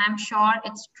conscious. And I'm sure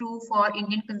it's true for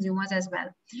Indian consumers as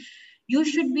well. You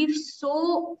should be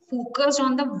so focused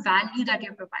on the value that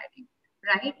you're providing,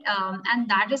 right? And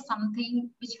that is something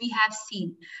which we have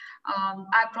seen.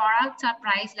 Our products are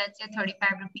priced, let's say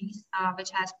 35 rupees, which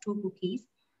has 2 cookies.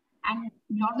 And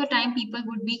a lot of the time people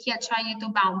would be, acha, ye to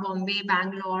Bombay,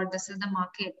 Bangalore, this is the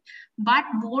market. But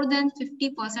more than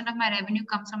 50% of my revenue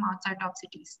comes from outside top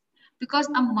cities. Because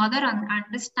a mother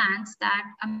understands that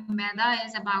a maida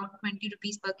is about 20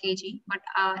 rupees per kg, but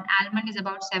an almond is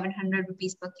about 700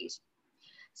 rupees per kg.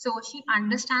 So she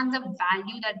understands the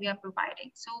value that we are providing.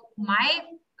 So my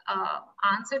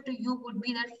answer to you would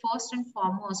be that first and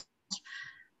foremost,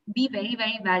 be very,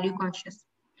 very value conscious.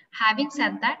 Having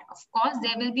said that, of course,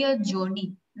 there will be a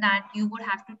journey that you would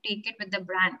have to take it with the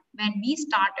brand. When we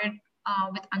started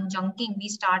with unjunking, we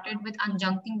started with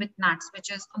unjunking with nuts,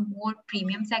 which is a more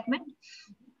premium segment.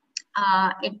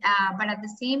 But at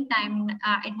the same time,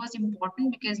 it was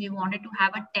important because we wanted to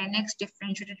have a 10x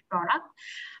differentiated product.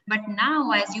 But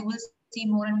now, as you will see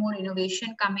more and more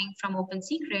innovation coming from Open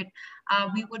Secret,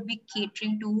 we would be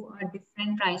catering to a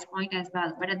different price point as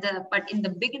well. But in the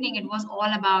beginning, it was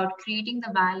all about creating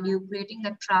the value, creating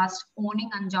the trust, owning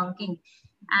unjunking.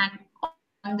 And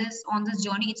on this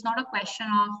journey, it's not a question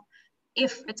of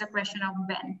if, it's a question of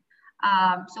when.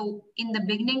 So in the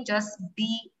beginning, just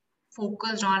be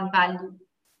focused on value.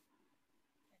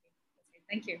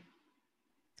 Thank you.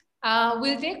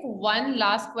 We'll take one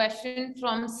last question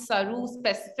from Saru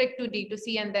specific to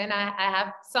D2C, and then I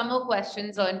have some more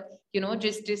questions on,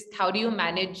 just how do you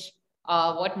manage,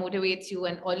 what motivates you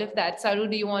and all of that. Saru,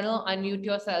 do you want to unmute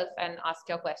yourself and ask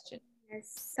your question?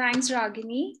 Yes, thanks,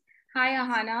 Ragini. Hi,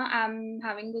 Ahana. I'm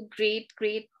having a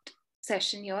great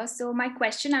session here. So my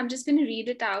question, I'm just going to read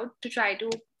it out to try to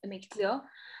make it clear.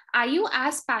 Are you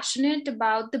as passionate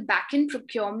about the back-end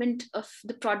procurement of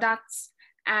the products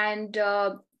and,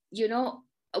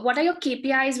 what are your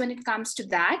KPIs when it comes to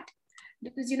that?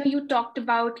 Because, you talked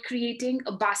about creating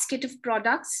a basket of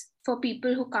products for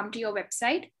people who come to your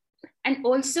website. And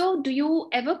also, do you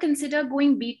ever consider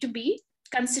going B2B,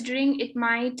 considering it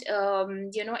might,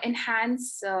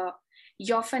 enhance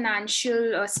your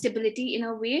financial stability in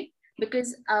a way?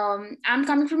 Because I'm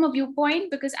coming from a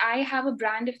viewpoint because I have a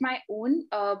brand of my own.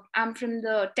 I'm from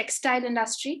the textile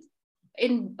industry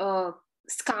in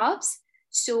scarves.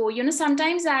 So,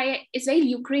 sometimes it's very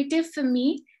lucrative for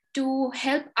me to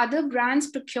help other brands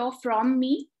procure from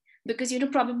me because,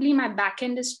 probably my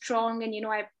backend is strong and,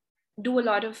 I do a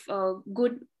lot of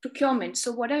good procurement.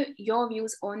 So what are your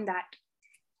views on that?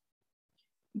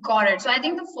 Got it. So I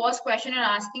think the first question you're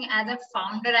asking, as a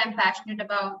founder, I'm passionate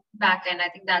about backend. I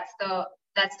think that's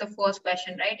the first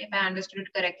question, right? If I understood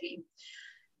it correctly.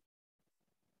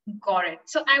 Got it.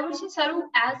 So I would say, Saru,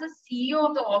 as a CEO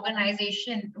of the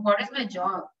organization, what is my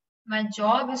job? My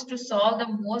job is to solve the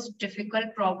most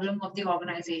difficult problem of the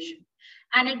organization.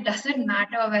 And it doesn't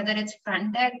matter whether it's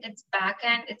front end, it's back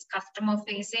end, it's customer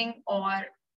facing or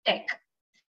tech,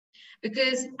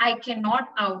 because I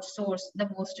cannot outsource the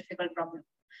most difficult problem.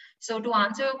 So to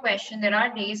answer your question, there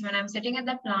are days when I'm sitting at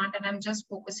the plant and I'm just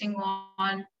focusing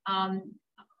on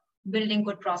building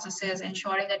good processes,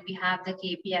 ensuring that we have the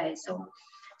KPIs.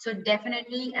 So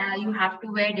definitely you have to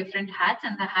wear different hats,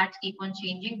 and the hats keep on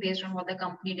changing based on what the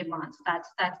company demands.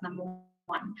 That's number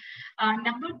one.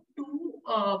 Number two,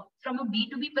 from a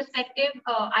B2B perspective,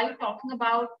 are you talking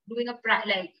about doing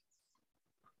like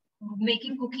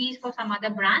making cookies for some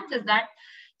other brands? Is that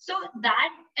so? That,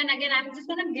 and again, I'm just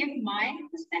going to give my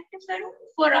perspective, Saru.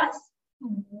 For us,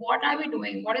 what are we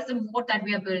doing? What is the moat that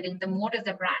we are building? The moat is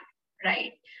the brand,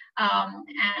 right?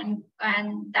 And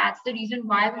that's the reason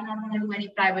why we're not going to do any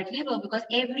private label, because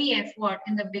every effort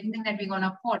in the beginning that we're going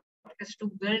to put is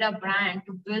to build a brand,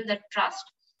 to build the trust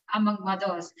among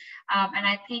mothers. And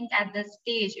I think at this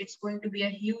stage, it's going to be a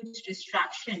huge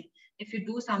distraction if you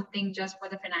do something just for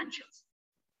the financials.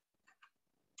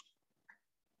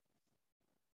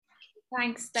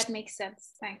 Thanks. That makes sense.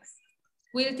 Thanks.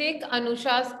 We'll take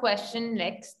Anusha's question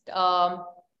next.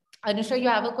 Anusha, you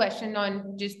have a question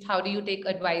on just how do you take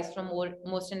advice from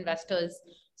most investors.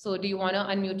 So do you want to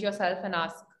unmute yourself and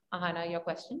ask Ahana your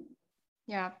question?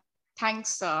 Yeah,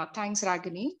 thanks,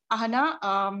 Ragini.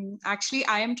 Ahana, actually,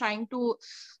 I am trying to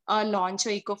launch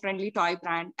an eco-friendly toy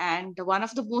brand. And one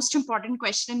of the most important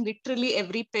questions, literally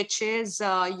every pitch is,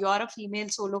 you're a female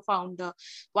solo founder.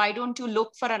 Why don't you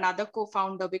look for another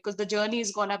co-founder? Because the journey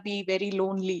is going to be very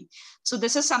lonely. So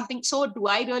this is something, so do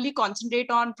I really concentrate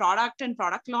on product and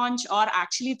product launch, or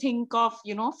actually think of,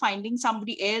 finding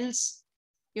somebody else,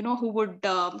 who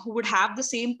would have the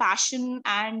same passion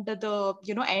and the,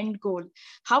 end goal?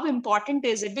 How important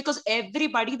is it? Because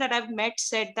everybody that I've met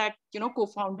said that,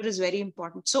 co-founder is very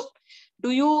important. So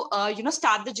do you,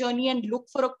 start the journey and look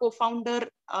for a co-founder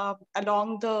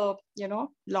along the,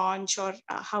 launch, or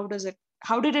how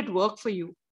did it work for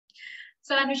you?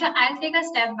 So Anusha, I'll take a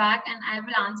step back and I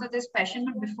will answer this question.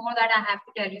 But before that, I have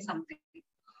to tell you something.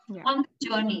 Yeah. On the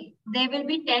journey, there will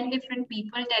be 10 different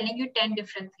people telling you 10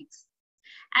 different things.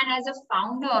 And as a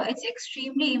founder, it's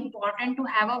extremely important to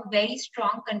have a very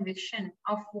strong conviction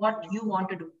of what you want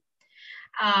to do.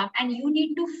 And you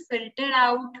need to filter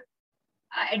out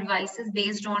advices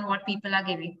based on what people are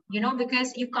giving,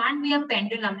 because you can't be a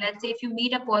pendulum. Let's say if you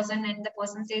meet a person and the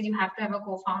person says you have to have a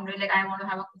co-founder, like I want to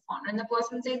have a co-founder, and the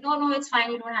person says, no, it's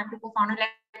fine, you don't have to co-founder, like,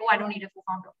 oh, I don't need a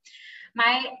co-founder.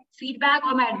 My feedback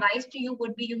or my advice to you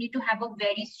would be, you need to have a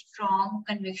very strong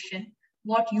conviction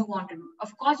what you want to do.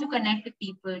 Of course, you connect with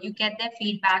people, you get their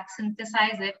feedback,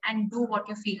 synthesize it, and do what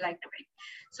you feel like doing.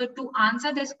 So to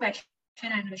answer this question,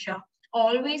 Anusha,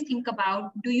 always think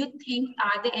about, do you think,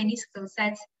 are there any skill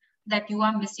sets that you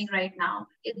are missing right now?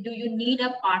 Do you need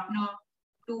a partner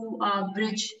to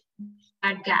bridge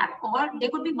that gap? Or there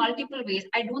could be multiple ways.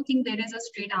 I don't think there is a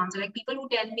straight answer. Like people who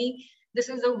tell me this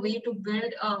is a way to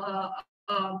build a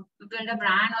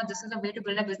brand, or this is a way to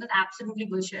build a business, absolutely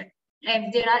bullshit.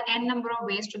 If there are n number of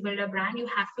ways to build a brand, you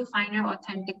have to find your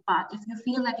authentic path. If you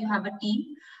feel that you have a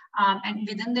team, and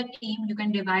within the team, you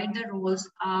can divide the roles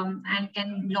and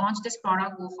can launch this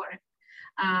product, go for it.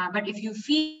 But if you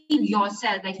feel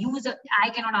yourself, like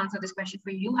I cannot answer this question for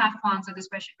you, you have to answer this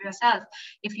question for yourself.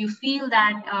 If you feel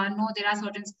that, no, there are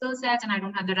certain skill sets and I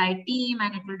don't have the right team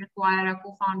and it will require a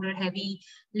co-founder heavy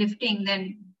lifting,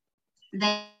 then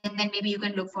then maybe you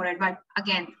can look for it. But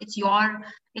again, it's your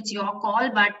call.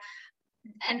 But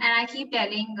and I keep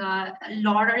telling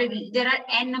there are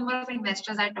n number of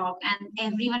investors I talk, and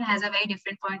everyone has a very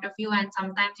different point of view. And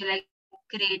sometimes you like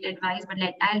great advice, but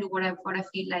I'll do what I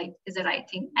feel like is the right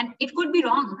thing, and it could be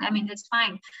wrong. I mean, it's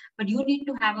fine, but you need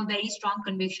to have a very strong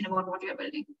conviction about what you're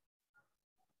building.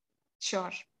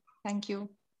 Sure, thank you.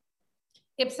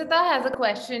 Ipsita has a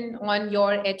question on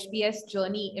your HBS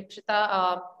journey.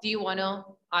 Ipsita, do you want to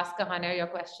ask Ahana your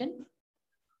question?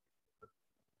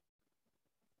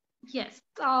 Yes.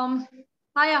 Hi,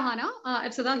 Ahana.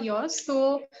 Ipsita here.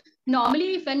 So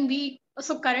normally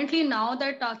currently now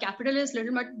that capital is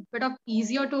little bit of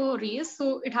easier to raise,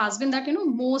 so it has been that,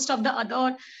 most of the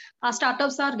other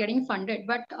startups are getting funded.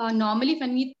 But normally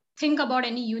when we think about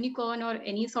any unicorn or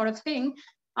any sort of thing,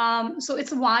 so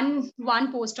it's one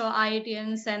poster,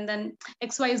 IITians, and then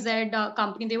XYZ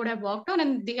company they would have worked on,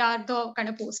 and they are the kind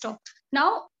of poster.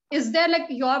 Now, is there like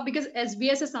because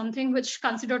SBS is something which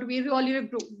considered to be really a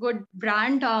good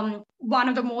brand, one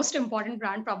of the most important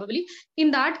brand probably.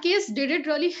 In that case, did it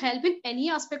really help in any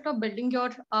aspect of building your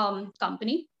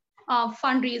company?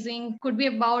 Fundraising could be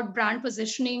about brand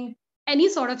positioning, any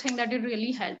sort of thing that did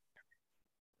really help.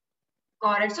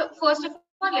 Got it. So first of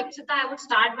all, Ipsita, I would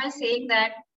start by saying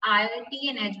that IIT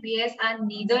and HBS are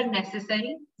neither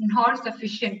necessary nor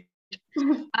sufficient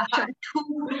to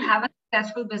have a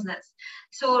successful business.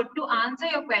 So to answer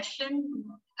your question,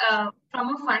 from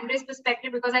a fundraise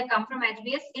perspective, because I come from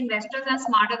HBS, investors are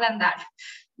smarter than that.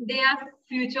 They are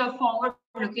future forward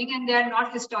looking, and they are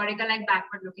not historical like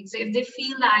backward looking. So if they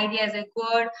feel the idea is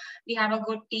good, we have a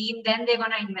good team, then they're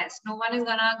going to invest. No one is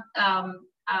going to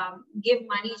give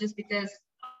money just because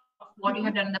of what you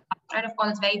have done in the past, right? Of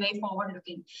course, it's very, very forward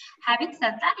looking. Having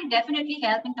said that, it definitely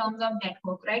helps in terms of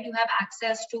network, right? You have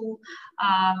access to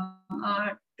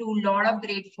a lot of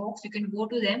great folks. You can go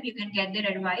to them, you can get their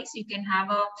advice, you can have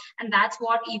and that's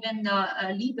what even the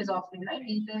Leap is offering, right?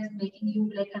 Leap is making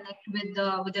you like connect with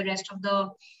the rest of the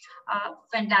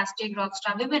fantastic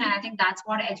rockstar women, and I think that's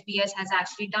what HBS has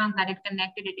actually done, that it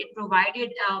connected it. It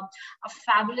provided a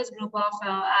fabulous group of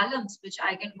alums, which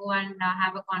I can go and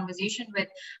have a conversation with.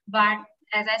 But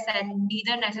as I said,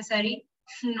 neither necessary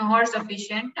nor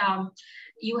sufficient.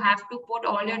 You have to put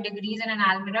all your degrees in an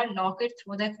almirah, lock it,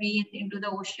 throw the key into the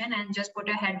ocean, and just put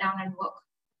your head down and work.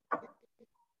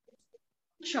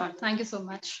 Sure. Thank you so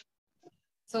much.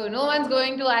 So no one's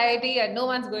going to IIT and no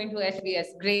one's going to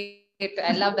HBS. Great.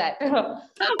 I love that.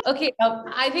 Okay.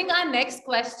 I think our next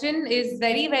question is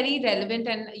very, very relevant.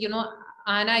 And,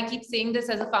 Anna, I keep saying this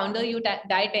as a founder, you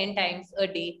die 10 times a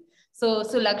day. So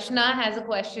Lakshna has a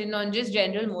question on just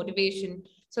general motivation.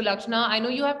 So Lakshna, I know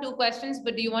you have 2 questions,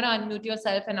 but do you want to unmute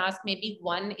yourself and ask maybe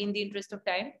one in the interest of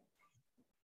time?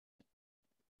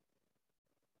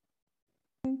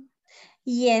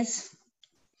 Yes.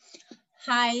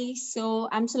 Hi, so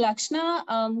I'm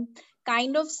Sulakshna.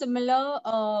 Kind of similar,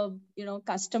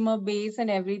 customer base and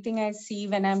everything I see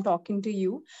when I'm talking to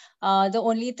you. The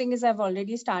only thing is I've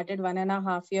already started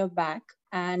 1.5 years back,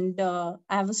 and I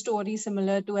have a story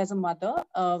similar to as a mother,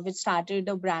 which started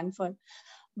a brand for.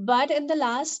 But in the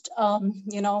last,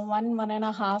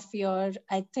 1.5 years,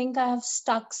 I think I have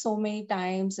stuck so many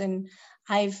times, and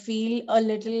I feel a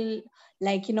little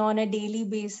like, on a daily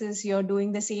basis, you're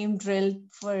doing the same drill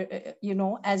for,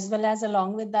 as well as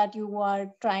along with that, you are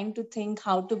trying to think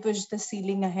how to push the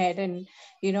ceiling ahead. And,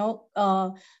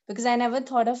 because I never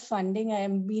thought of funding, I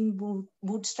have been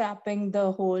bootstrapping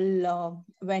the whole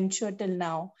venture till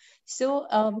now. So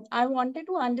I wanted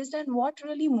to understand what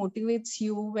really motivates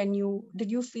you when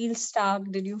did you feel stuck?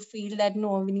 Did you feel that,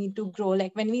 no, we need to grow?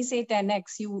 Like when we say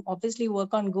 10x, you obviously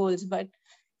work on goals, but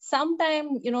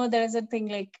sometimes, there is a thing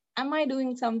like, am I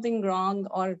doing something wrong?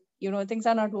 Or, things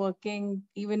are not working,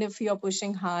 even if you're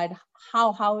pushing hard,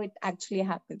 how it actually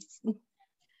happens?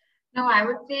 No, I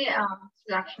would say,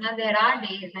 Lakshana, there are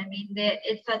days. I mean,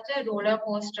 it's such a roller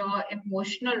coaster,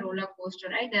 emotional roller coaster,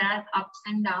 right? There are ups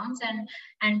and downs,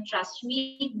 and trust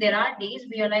me, there are days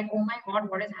where you're like, oh my God,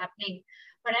 what is happening?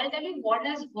 But I'll tell you what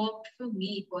has worked for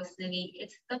me personally.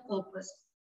 It's the purpose.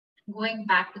 Going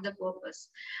back to the purpose.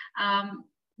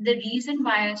 The reason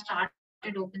why I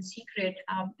started Open Secret,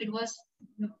 it was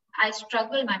I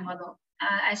struggled my mother.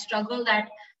 I struggled that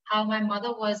how my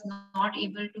mother was not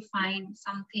able to find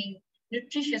something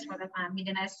nutritious for the family.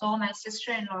 Then I saw my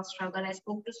sister-in-law struggle. I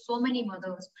spoke to so many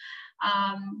mothers.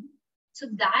 So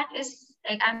that is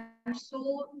like, I'm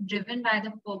so driven by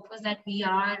the purpose that we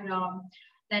are,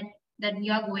 that we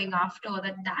are going after,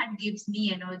 that gives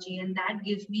me energy, and that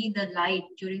gives me the light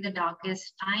during the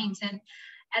darkest times. And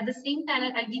at the same time,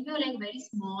 I'll give you like a very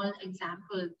small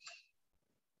example.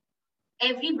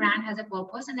 every brand has a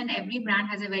purpose, and then every brand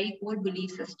has a very core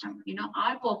belief system.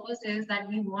 Our purpose is that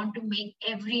we want to make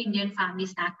every Indian family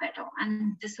snack better.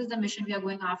 And this is the mission we are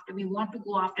going after. We want to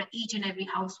go after each and every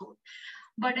household.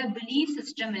 But a belief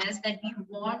system is that we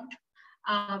want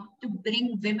to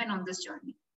bring women on this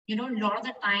journey. A lot of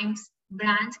the times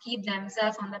brands keep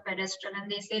themselves on the pedestal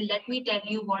and they say, let me tell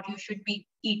you what you should be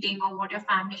eating or what your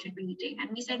family should be eating. And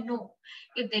we said, no,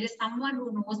 if there is someone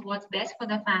who knows what's best for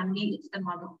the family, it's the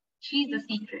mother. She's the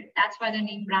secret. That's why the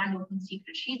name brand Open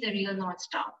Secret. She's the real North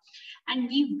Star. And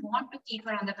we want to keep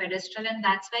her on the pedestal. And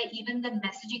that's why even the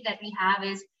messaging that we have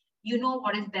is, you know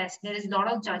what is best. There is a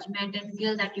lot of judgment and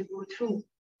guilt that you go through.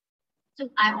 So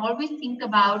I always think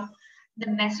about the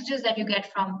messages that you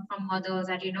get from mothers,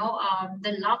 that,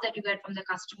 the love that you get from the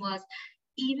customers.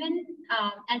 Even,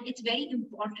 and it's very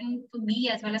important for me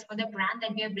as well as for the brand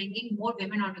that we are bringing more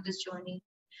women onto this journey.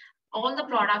 All the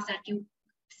products that you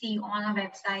see on our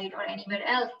website or anywhere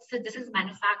else, so this is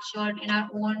manufactured in our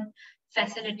own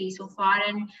facility so far.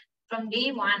 And from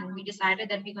day one, we decided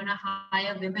that we're going to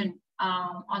hire women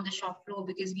on the shop floor,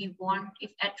 because we want,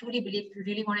 if I truly believe, we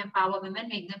really want to empower women,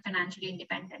 make them financially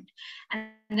independent.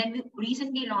 And then we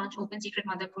recently launched Open Secret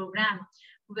Mother Program,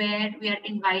 where we are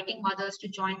inviting mothers to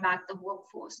join back the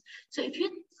workforce. So if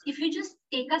you just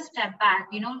take a step back,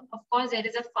 of course there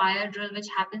is a fire drill which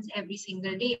happens every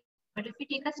single day. But if you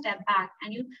take a step back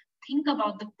and you think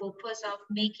about the purpose of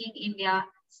making India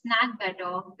snack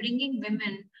better, bringing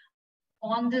women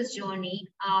on this journey,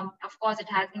 of course, it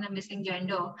has been a missing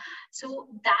gender. So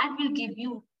that will give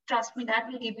you, trust me, that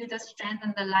will give you the strength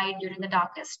and the light during the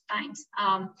darkest times.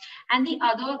 And the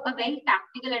other, a very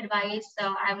tactical advice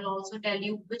I will also tell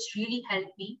you, which really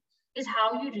helped me, is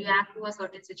how you react to a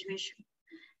certain situation.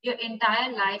 Your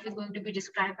entire life is going to be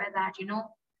described by that.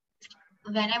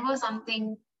 Whenever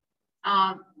something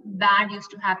bad used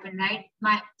to happen, right?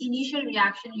 My initial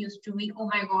reaction used to be, oh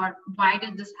my God, why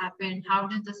did this happen? How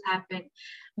did this happen?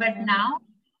 But now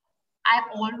I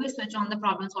always switch on the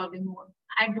problem solving mode.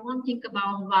 I don't think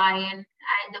about why. And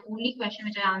the only question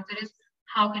which I answer is,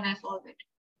 how can I solve it?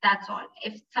 That's all.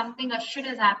 If something should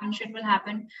has happened, should will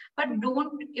happen, but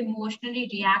don't emotionally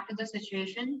react to the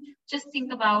situation. Just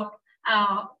think about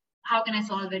how can I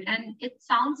solve it? And it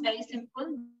sounds very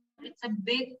simple. It's a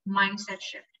big mindset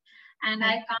shift. And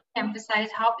I can't emphasize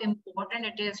how important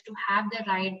it is to have the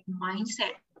right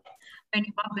mindset when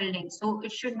you are building. So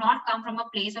it should not come from a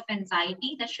place of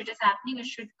anxiety that shit is happening. It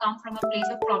should come from a place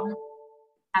of problem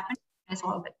happen and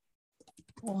solve it.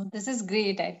 Oh, this is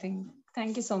great, I think.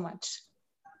 Thank you so much.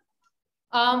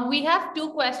 We have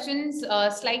two questions,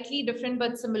 slightly different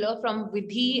but similar, from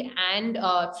Vidhi and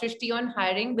Shrishti on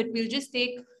hiring, but we'll just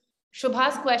take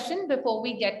Shubha's question before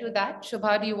we get to that.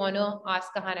 Shubha, do you want to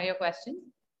ask Ahana your question?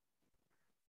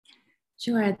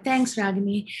 Sure. Thanks,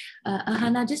 Ragini.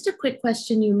 Ahana, just a quick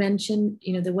question. You mentioned,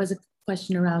 there was a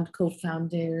question around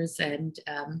co-founders and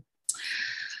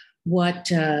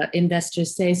what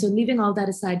investors say. So leaving all that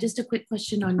aside, just a quick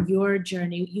question on your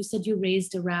journey. You said you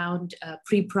raised around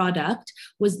pre-product.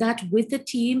 Was that with a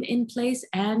team in place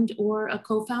and or a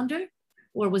co-founder?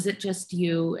 Or was it just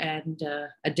you and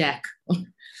a deck?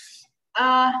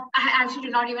 I actually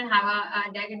did not even have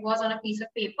a deck. It was on a piece of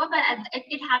paper, but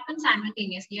it happened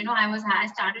simultaneously.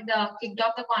 I kicked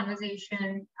off the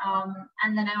conversation,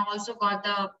 and then I also got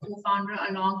the co-founder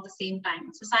along the same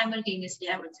time. So simultaneously,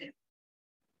 I would say.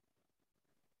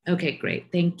 Okay, great.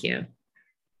 Thank you.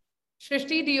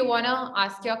 Shrishti, do you want to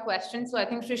ask your question? So I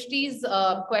think Shrishti's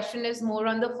question is more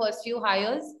on the first few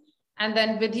hires. And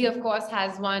then Vidhi, of course,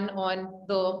 has one on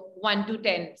the 1 to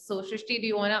 10. So Shrishti, do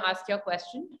you want to ask your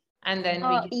question? And then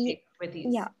we take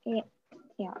Vidhi's.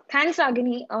 Yeah. Thanks,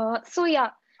 Ragini.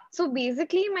 So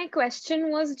basically my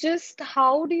question was just,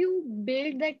 how do you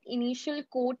build that initial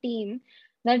core team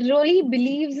that really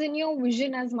believes in your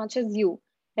vision as much as you,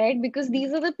 right? Because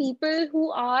these are the people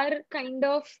who are kind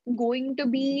of going to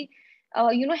be,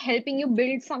 helping you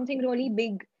build something really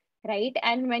big, right?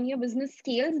 And when your business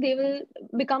scales, they will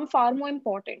become far more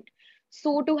important.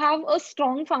 So to have a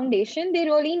strong foundation, they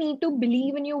really need to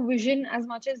believe in your vision as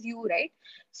much as you, right?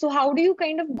 So how do you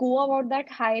kind of go about that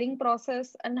hiring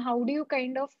process, and how do you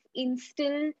kind of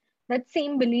instill that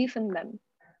same belief in them?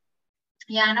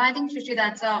 Yeah, no, I think Shrishti,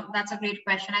 that's a great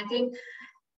question. I think,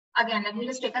 again, let me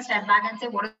just take a step back and say,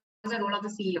 what is the role of the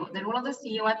CEO? The role of the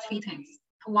CEO are three things.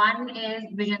 One is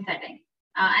vision setting.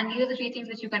 And these are the three things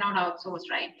which you cannot outsource,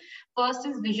 right? First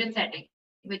is vision setting,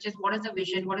 which is what is the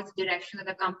vision, what is the direction that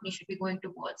the company should be going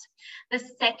towards. The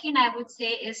second, I would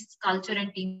say, is culture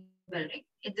and team building.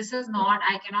 This is not,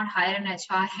 I cannot hire an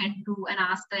HR and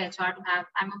ask the HR to have,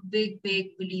 I'm a big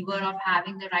believer of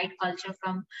having the right culture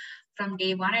from from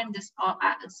day one, and this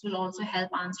will also help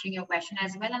answering your question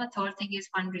as well. And the third thing is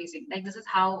fundraising. Like, this is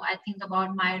how I think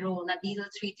about my role, that these are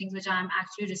three things which I'm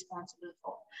actually responsible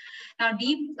for. Now,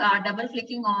 double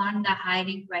clicking on the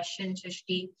hiring question,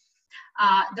 Shrishti,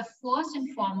 the first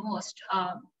and foremost,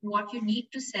 what you need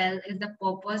to sell is the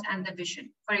purpose and the vision.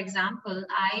 For example,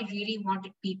 I really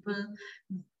wanted people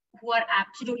who are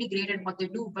absolutely great at what they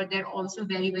do, but they're also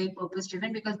very, very purpose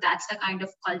driven, because that's the kind of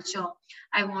culture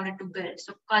I wanted to build.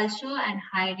 So culture and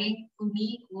hiring for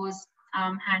me was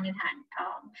hand in hand.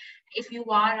 If you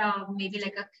are maybe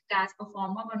like a class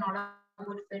performer, but not a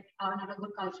good fit, not a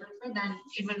good cultural fit, then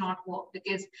it will not work,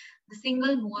 because the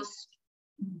single most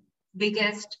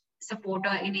biggest supporter,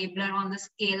 enabler on the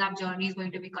scale up journey is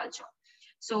going to be culture.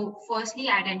 So firstly,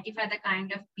 identify the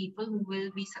kind of people who will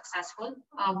be successful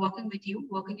working with you,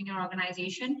 working in your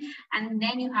organization, and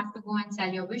then you have to go and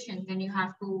sell your vision. Then you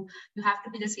have to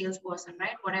be the salesperson,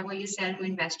 right? Whatever you sell to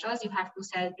investors, you have to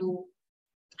sell to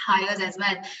hires as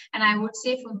well. And I would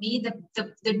say for me,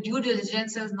 the due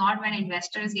diligence is not when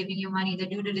investor is giving you money. The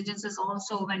due diligence is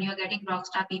also when you're getting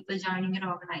rockstar people joining your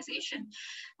organization.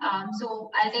 So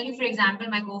I'll tell you, for example,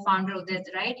 my co-founder Udit,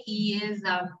 right? He is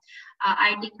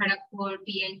IT Kharagpur,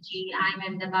 PNG, I'm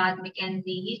Ahmedabad, McKinsey.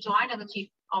 He joined as a chief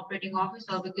operating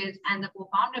officer and the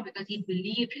co-founder because he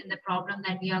believed in the problem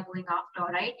that we are going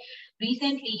after, right?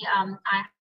 Recently, I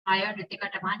hired Ritika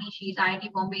Tamani. She's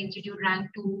IIT Bombay Institute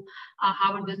ranked 2,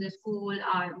 Harvard Business School,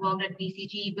 worked at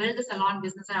BCG, built a salon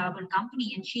business at Urban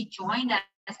Company, and she joined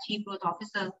as Chief Growth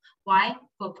Officer. Why?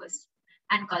 Purpose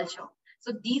and culture.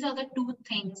 So these are the two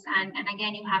things. And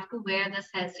again, you have to wear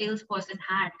the salesperson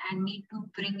hat and need to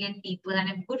bring in people. And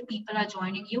if good people are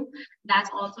joining you, that's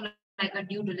also like a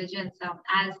due diligence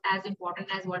as important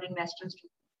as what investors do.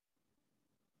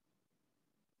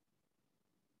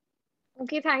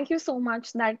 Okay, thank you so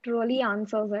much. That really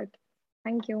answers it.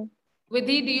 Thank you.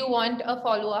 Vidhi, do you want a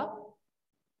follow-up?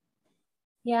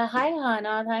 Yeah, hi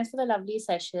Hannah. Thanks for the lovely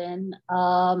session.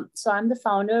 So I'm the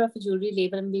founder of a jewelry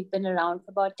label, and we've been around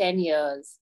for about 10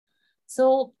 years.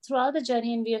 So throughout the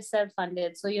journey, and we are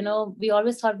self-funded. So, we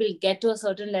always thought we'll get to a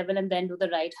certain level and then do the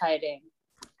right hiring.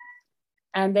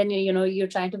 And then, you're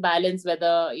trying to balance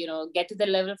whether, get to the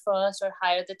level first or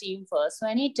hire the team first. So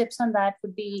any tips on that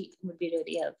would be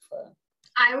really helpful.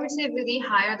 I would say really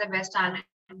hire the best talent.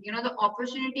 The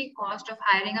opportunity cost of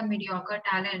hiring a mediocre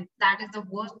talent, that is the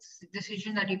worst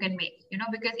decision that you can make,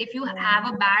 because if you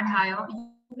have a bad hire,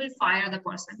 you will fire the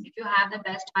person. If you have the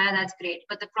best hire, that's great.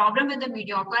 But the problem with the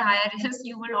mediocre hire is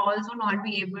you will also not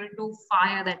be able to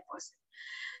fire that person.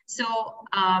 So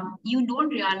you don't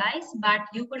realize, but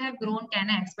you could have grown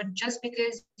 10x, but just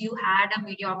because you had a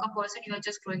mediocre person, you are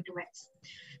just growing 2x.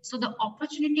 So the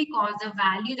opportunity cost, the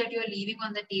value that you're leaving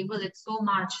on the table, it's so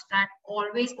much that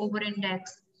always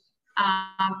over-index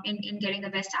in getting the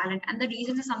best talent. And the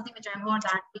reason is something which I heard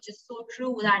that, which is so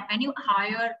true, that when you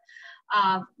hire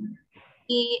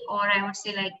A, or I would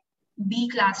say like B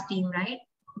class team, right?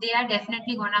 They are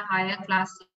definitely going to hire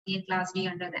class C and class D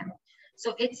under them.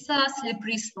 So it's a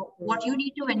slippery slope. What you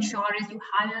need to ensure is you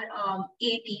hire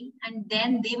A team, and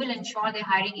then they will ensure they're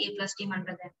hiring A plus team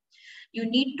under them. You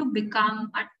need to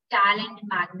become a talent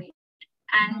magnet.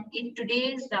 And in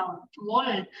today's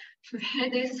world, where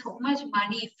there's so much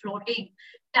money floating,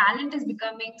 talent is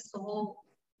becoming so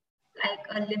like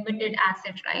a limited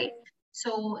asset, right?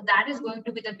 So that is going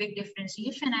to be the big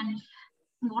differentiation. And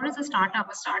what is a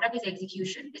startup? A startup is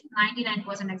execution. It's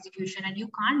 99% execution, and you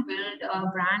can't build a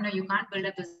brand or you can't build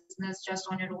a business just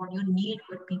on your own. You need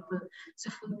good people. So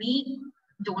for me,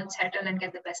 don't settle and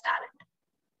get the best talent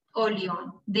early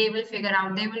on. They will figure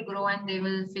out, they will grow, and they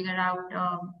will figure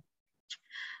out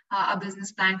a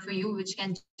business plan for you, which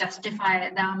can justify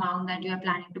the amount that you are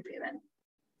planning to pay them.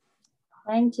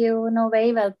 Thank you. No,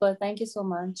 very well put. Thank you so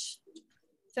much.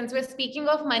 Since we're speaking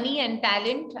of money and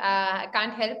talent, I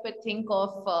can't help but think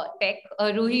of tech.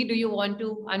 Ruhi, do you want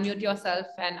to unmute yourself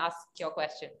and ask your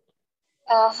question?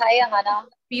 Hi, Ahana.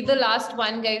 Be the last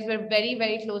one, guys. We're very,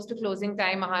 very close to closing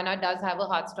time. Ahana does have a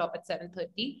hard stop at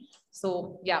 7:30.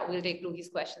 So yeah, we'll take Ruhi's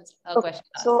questions. Okay.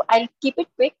 So I'll keep it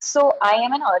quick. So I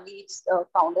am an early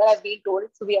founder, I've been told.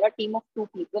 So we are a team of 2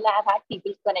 people. I have had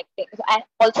people connecting. And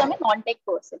also I'm a non-tech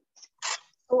person.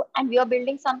 So, and we are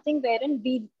building something wherein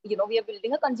we are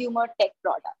building a consumer tech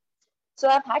product. So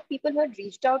I've had people who have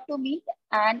reached out to me,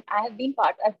 and I've been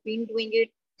doing it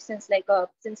since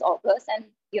since August, and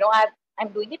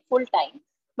I'm doing it full time.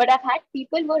 But I've had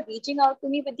people who are reaching out to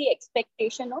me with the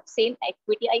expectation of same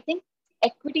equity. I think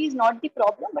equity is not the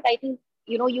problem, but I think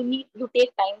you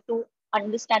take time to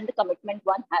understand the commitment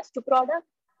one has to product,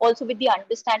 also with the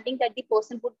understanding that the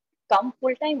person would come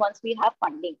full time once we have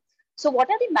funding. So what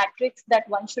are the metrics that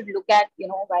one should look at,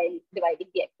 while dividing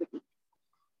the equity?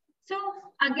 So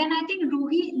again, I think,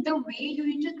 Ruhi, the way you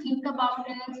need to think about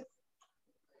it is,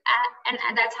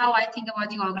 and that's how I think about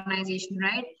the organization,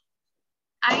 right?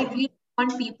 I really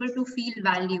want people to feel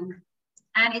valued,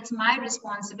 and it's my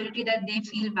responsibility that they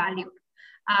feel valued.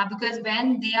 Because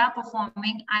when they are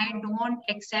performing, I don't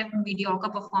accept mediocre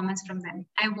performance from them.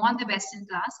 I want the best in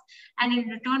class, and in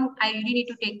return, I really need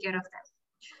to take care of them.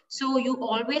 So you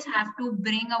always have to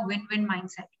bring a win-win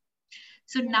mindset.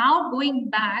 So now going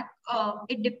back,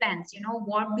 it depends,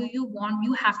 what do you want?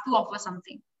 You have to offer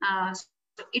something.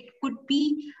 So it could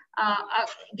be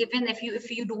given if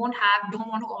you don't want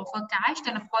to offer cash,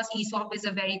 then of course ESOP is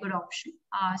a very good option.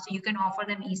 So you can offer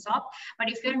them ESOP. But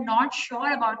if you're not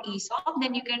sure about ESOP,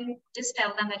 then you can just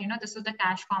tell them that this is the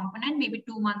cash component. Maybe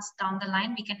 2 months down the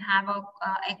line, we can have a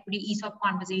equity ESOP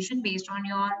conversation based on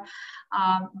your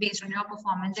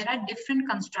performance. There are different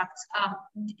constructs,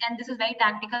 and this is very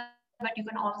tactical. But you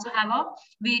can also have a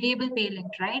variable pay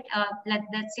link, right?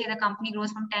 Let's say the company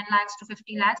grows from 10 lakhs to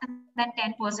 50 lakhs, and then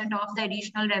 10% of the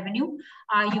additional revenue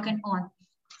you can earn.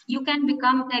 You can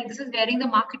become like, this is wearing the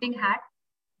marketing hat,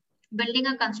 building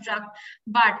a construct.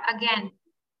 But again,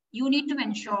 you need to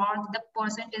ensure the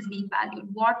person is being valued.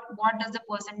 What does the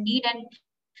person need?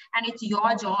 And it's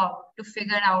your job to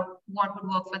figure out what would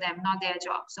work for them, not their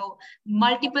job. So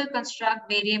multiple construct,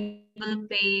 variable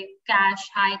pay, cash,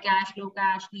 high cash, low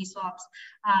cash, ESOPs,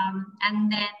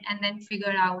 and then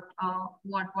figure out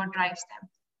what drives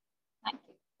them.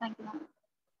 Thank you.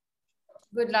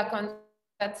 Good luck on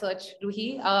that search,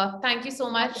 Ruhi. Thank you so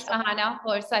much, Ahana,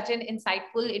 for such an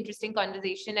insightful, interesting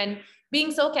conversation and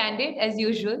being so candid as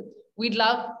usual. We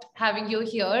loved having you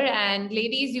here. And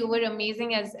ladies, you were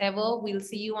amazing as ever. We'll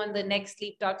see you on the next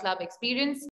Sleep Talk Club experience.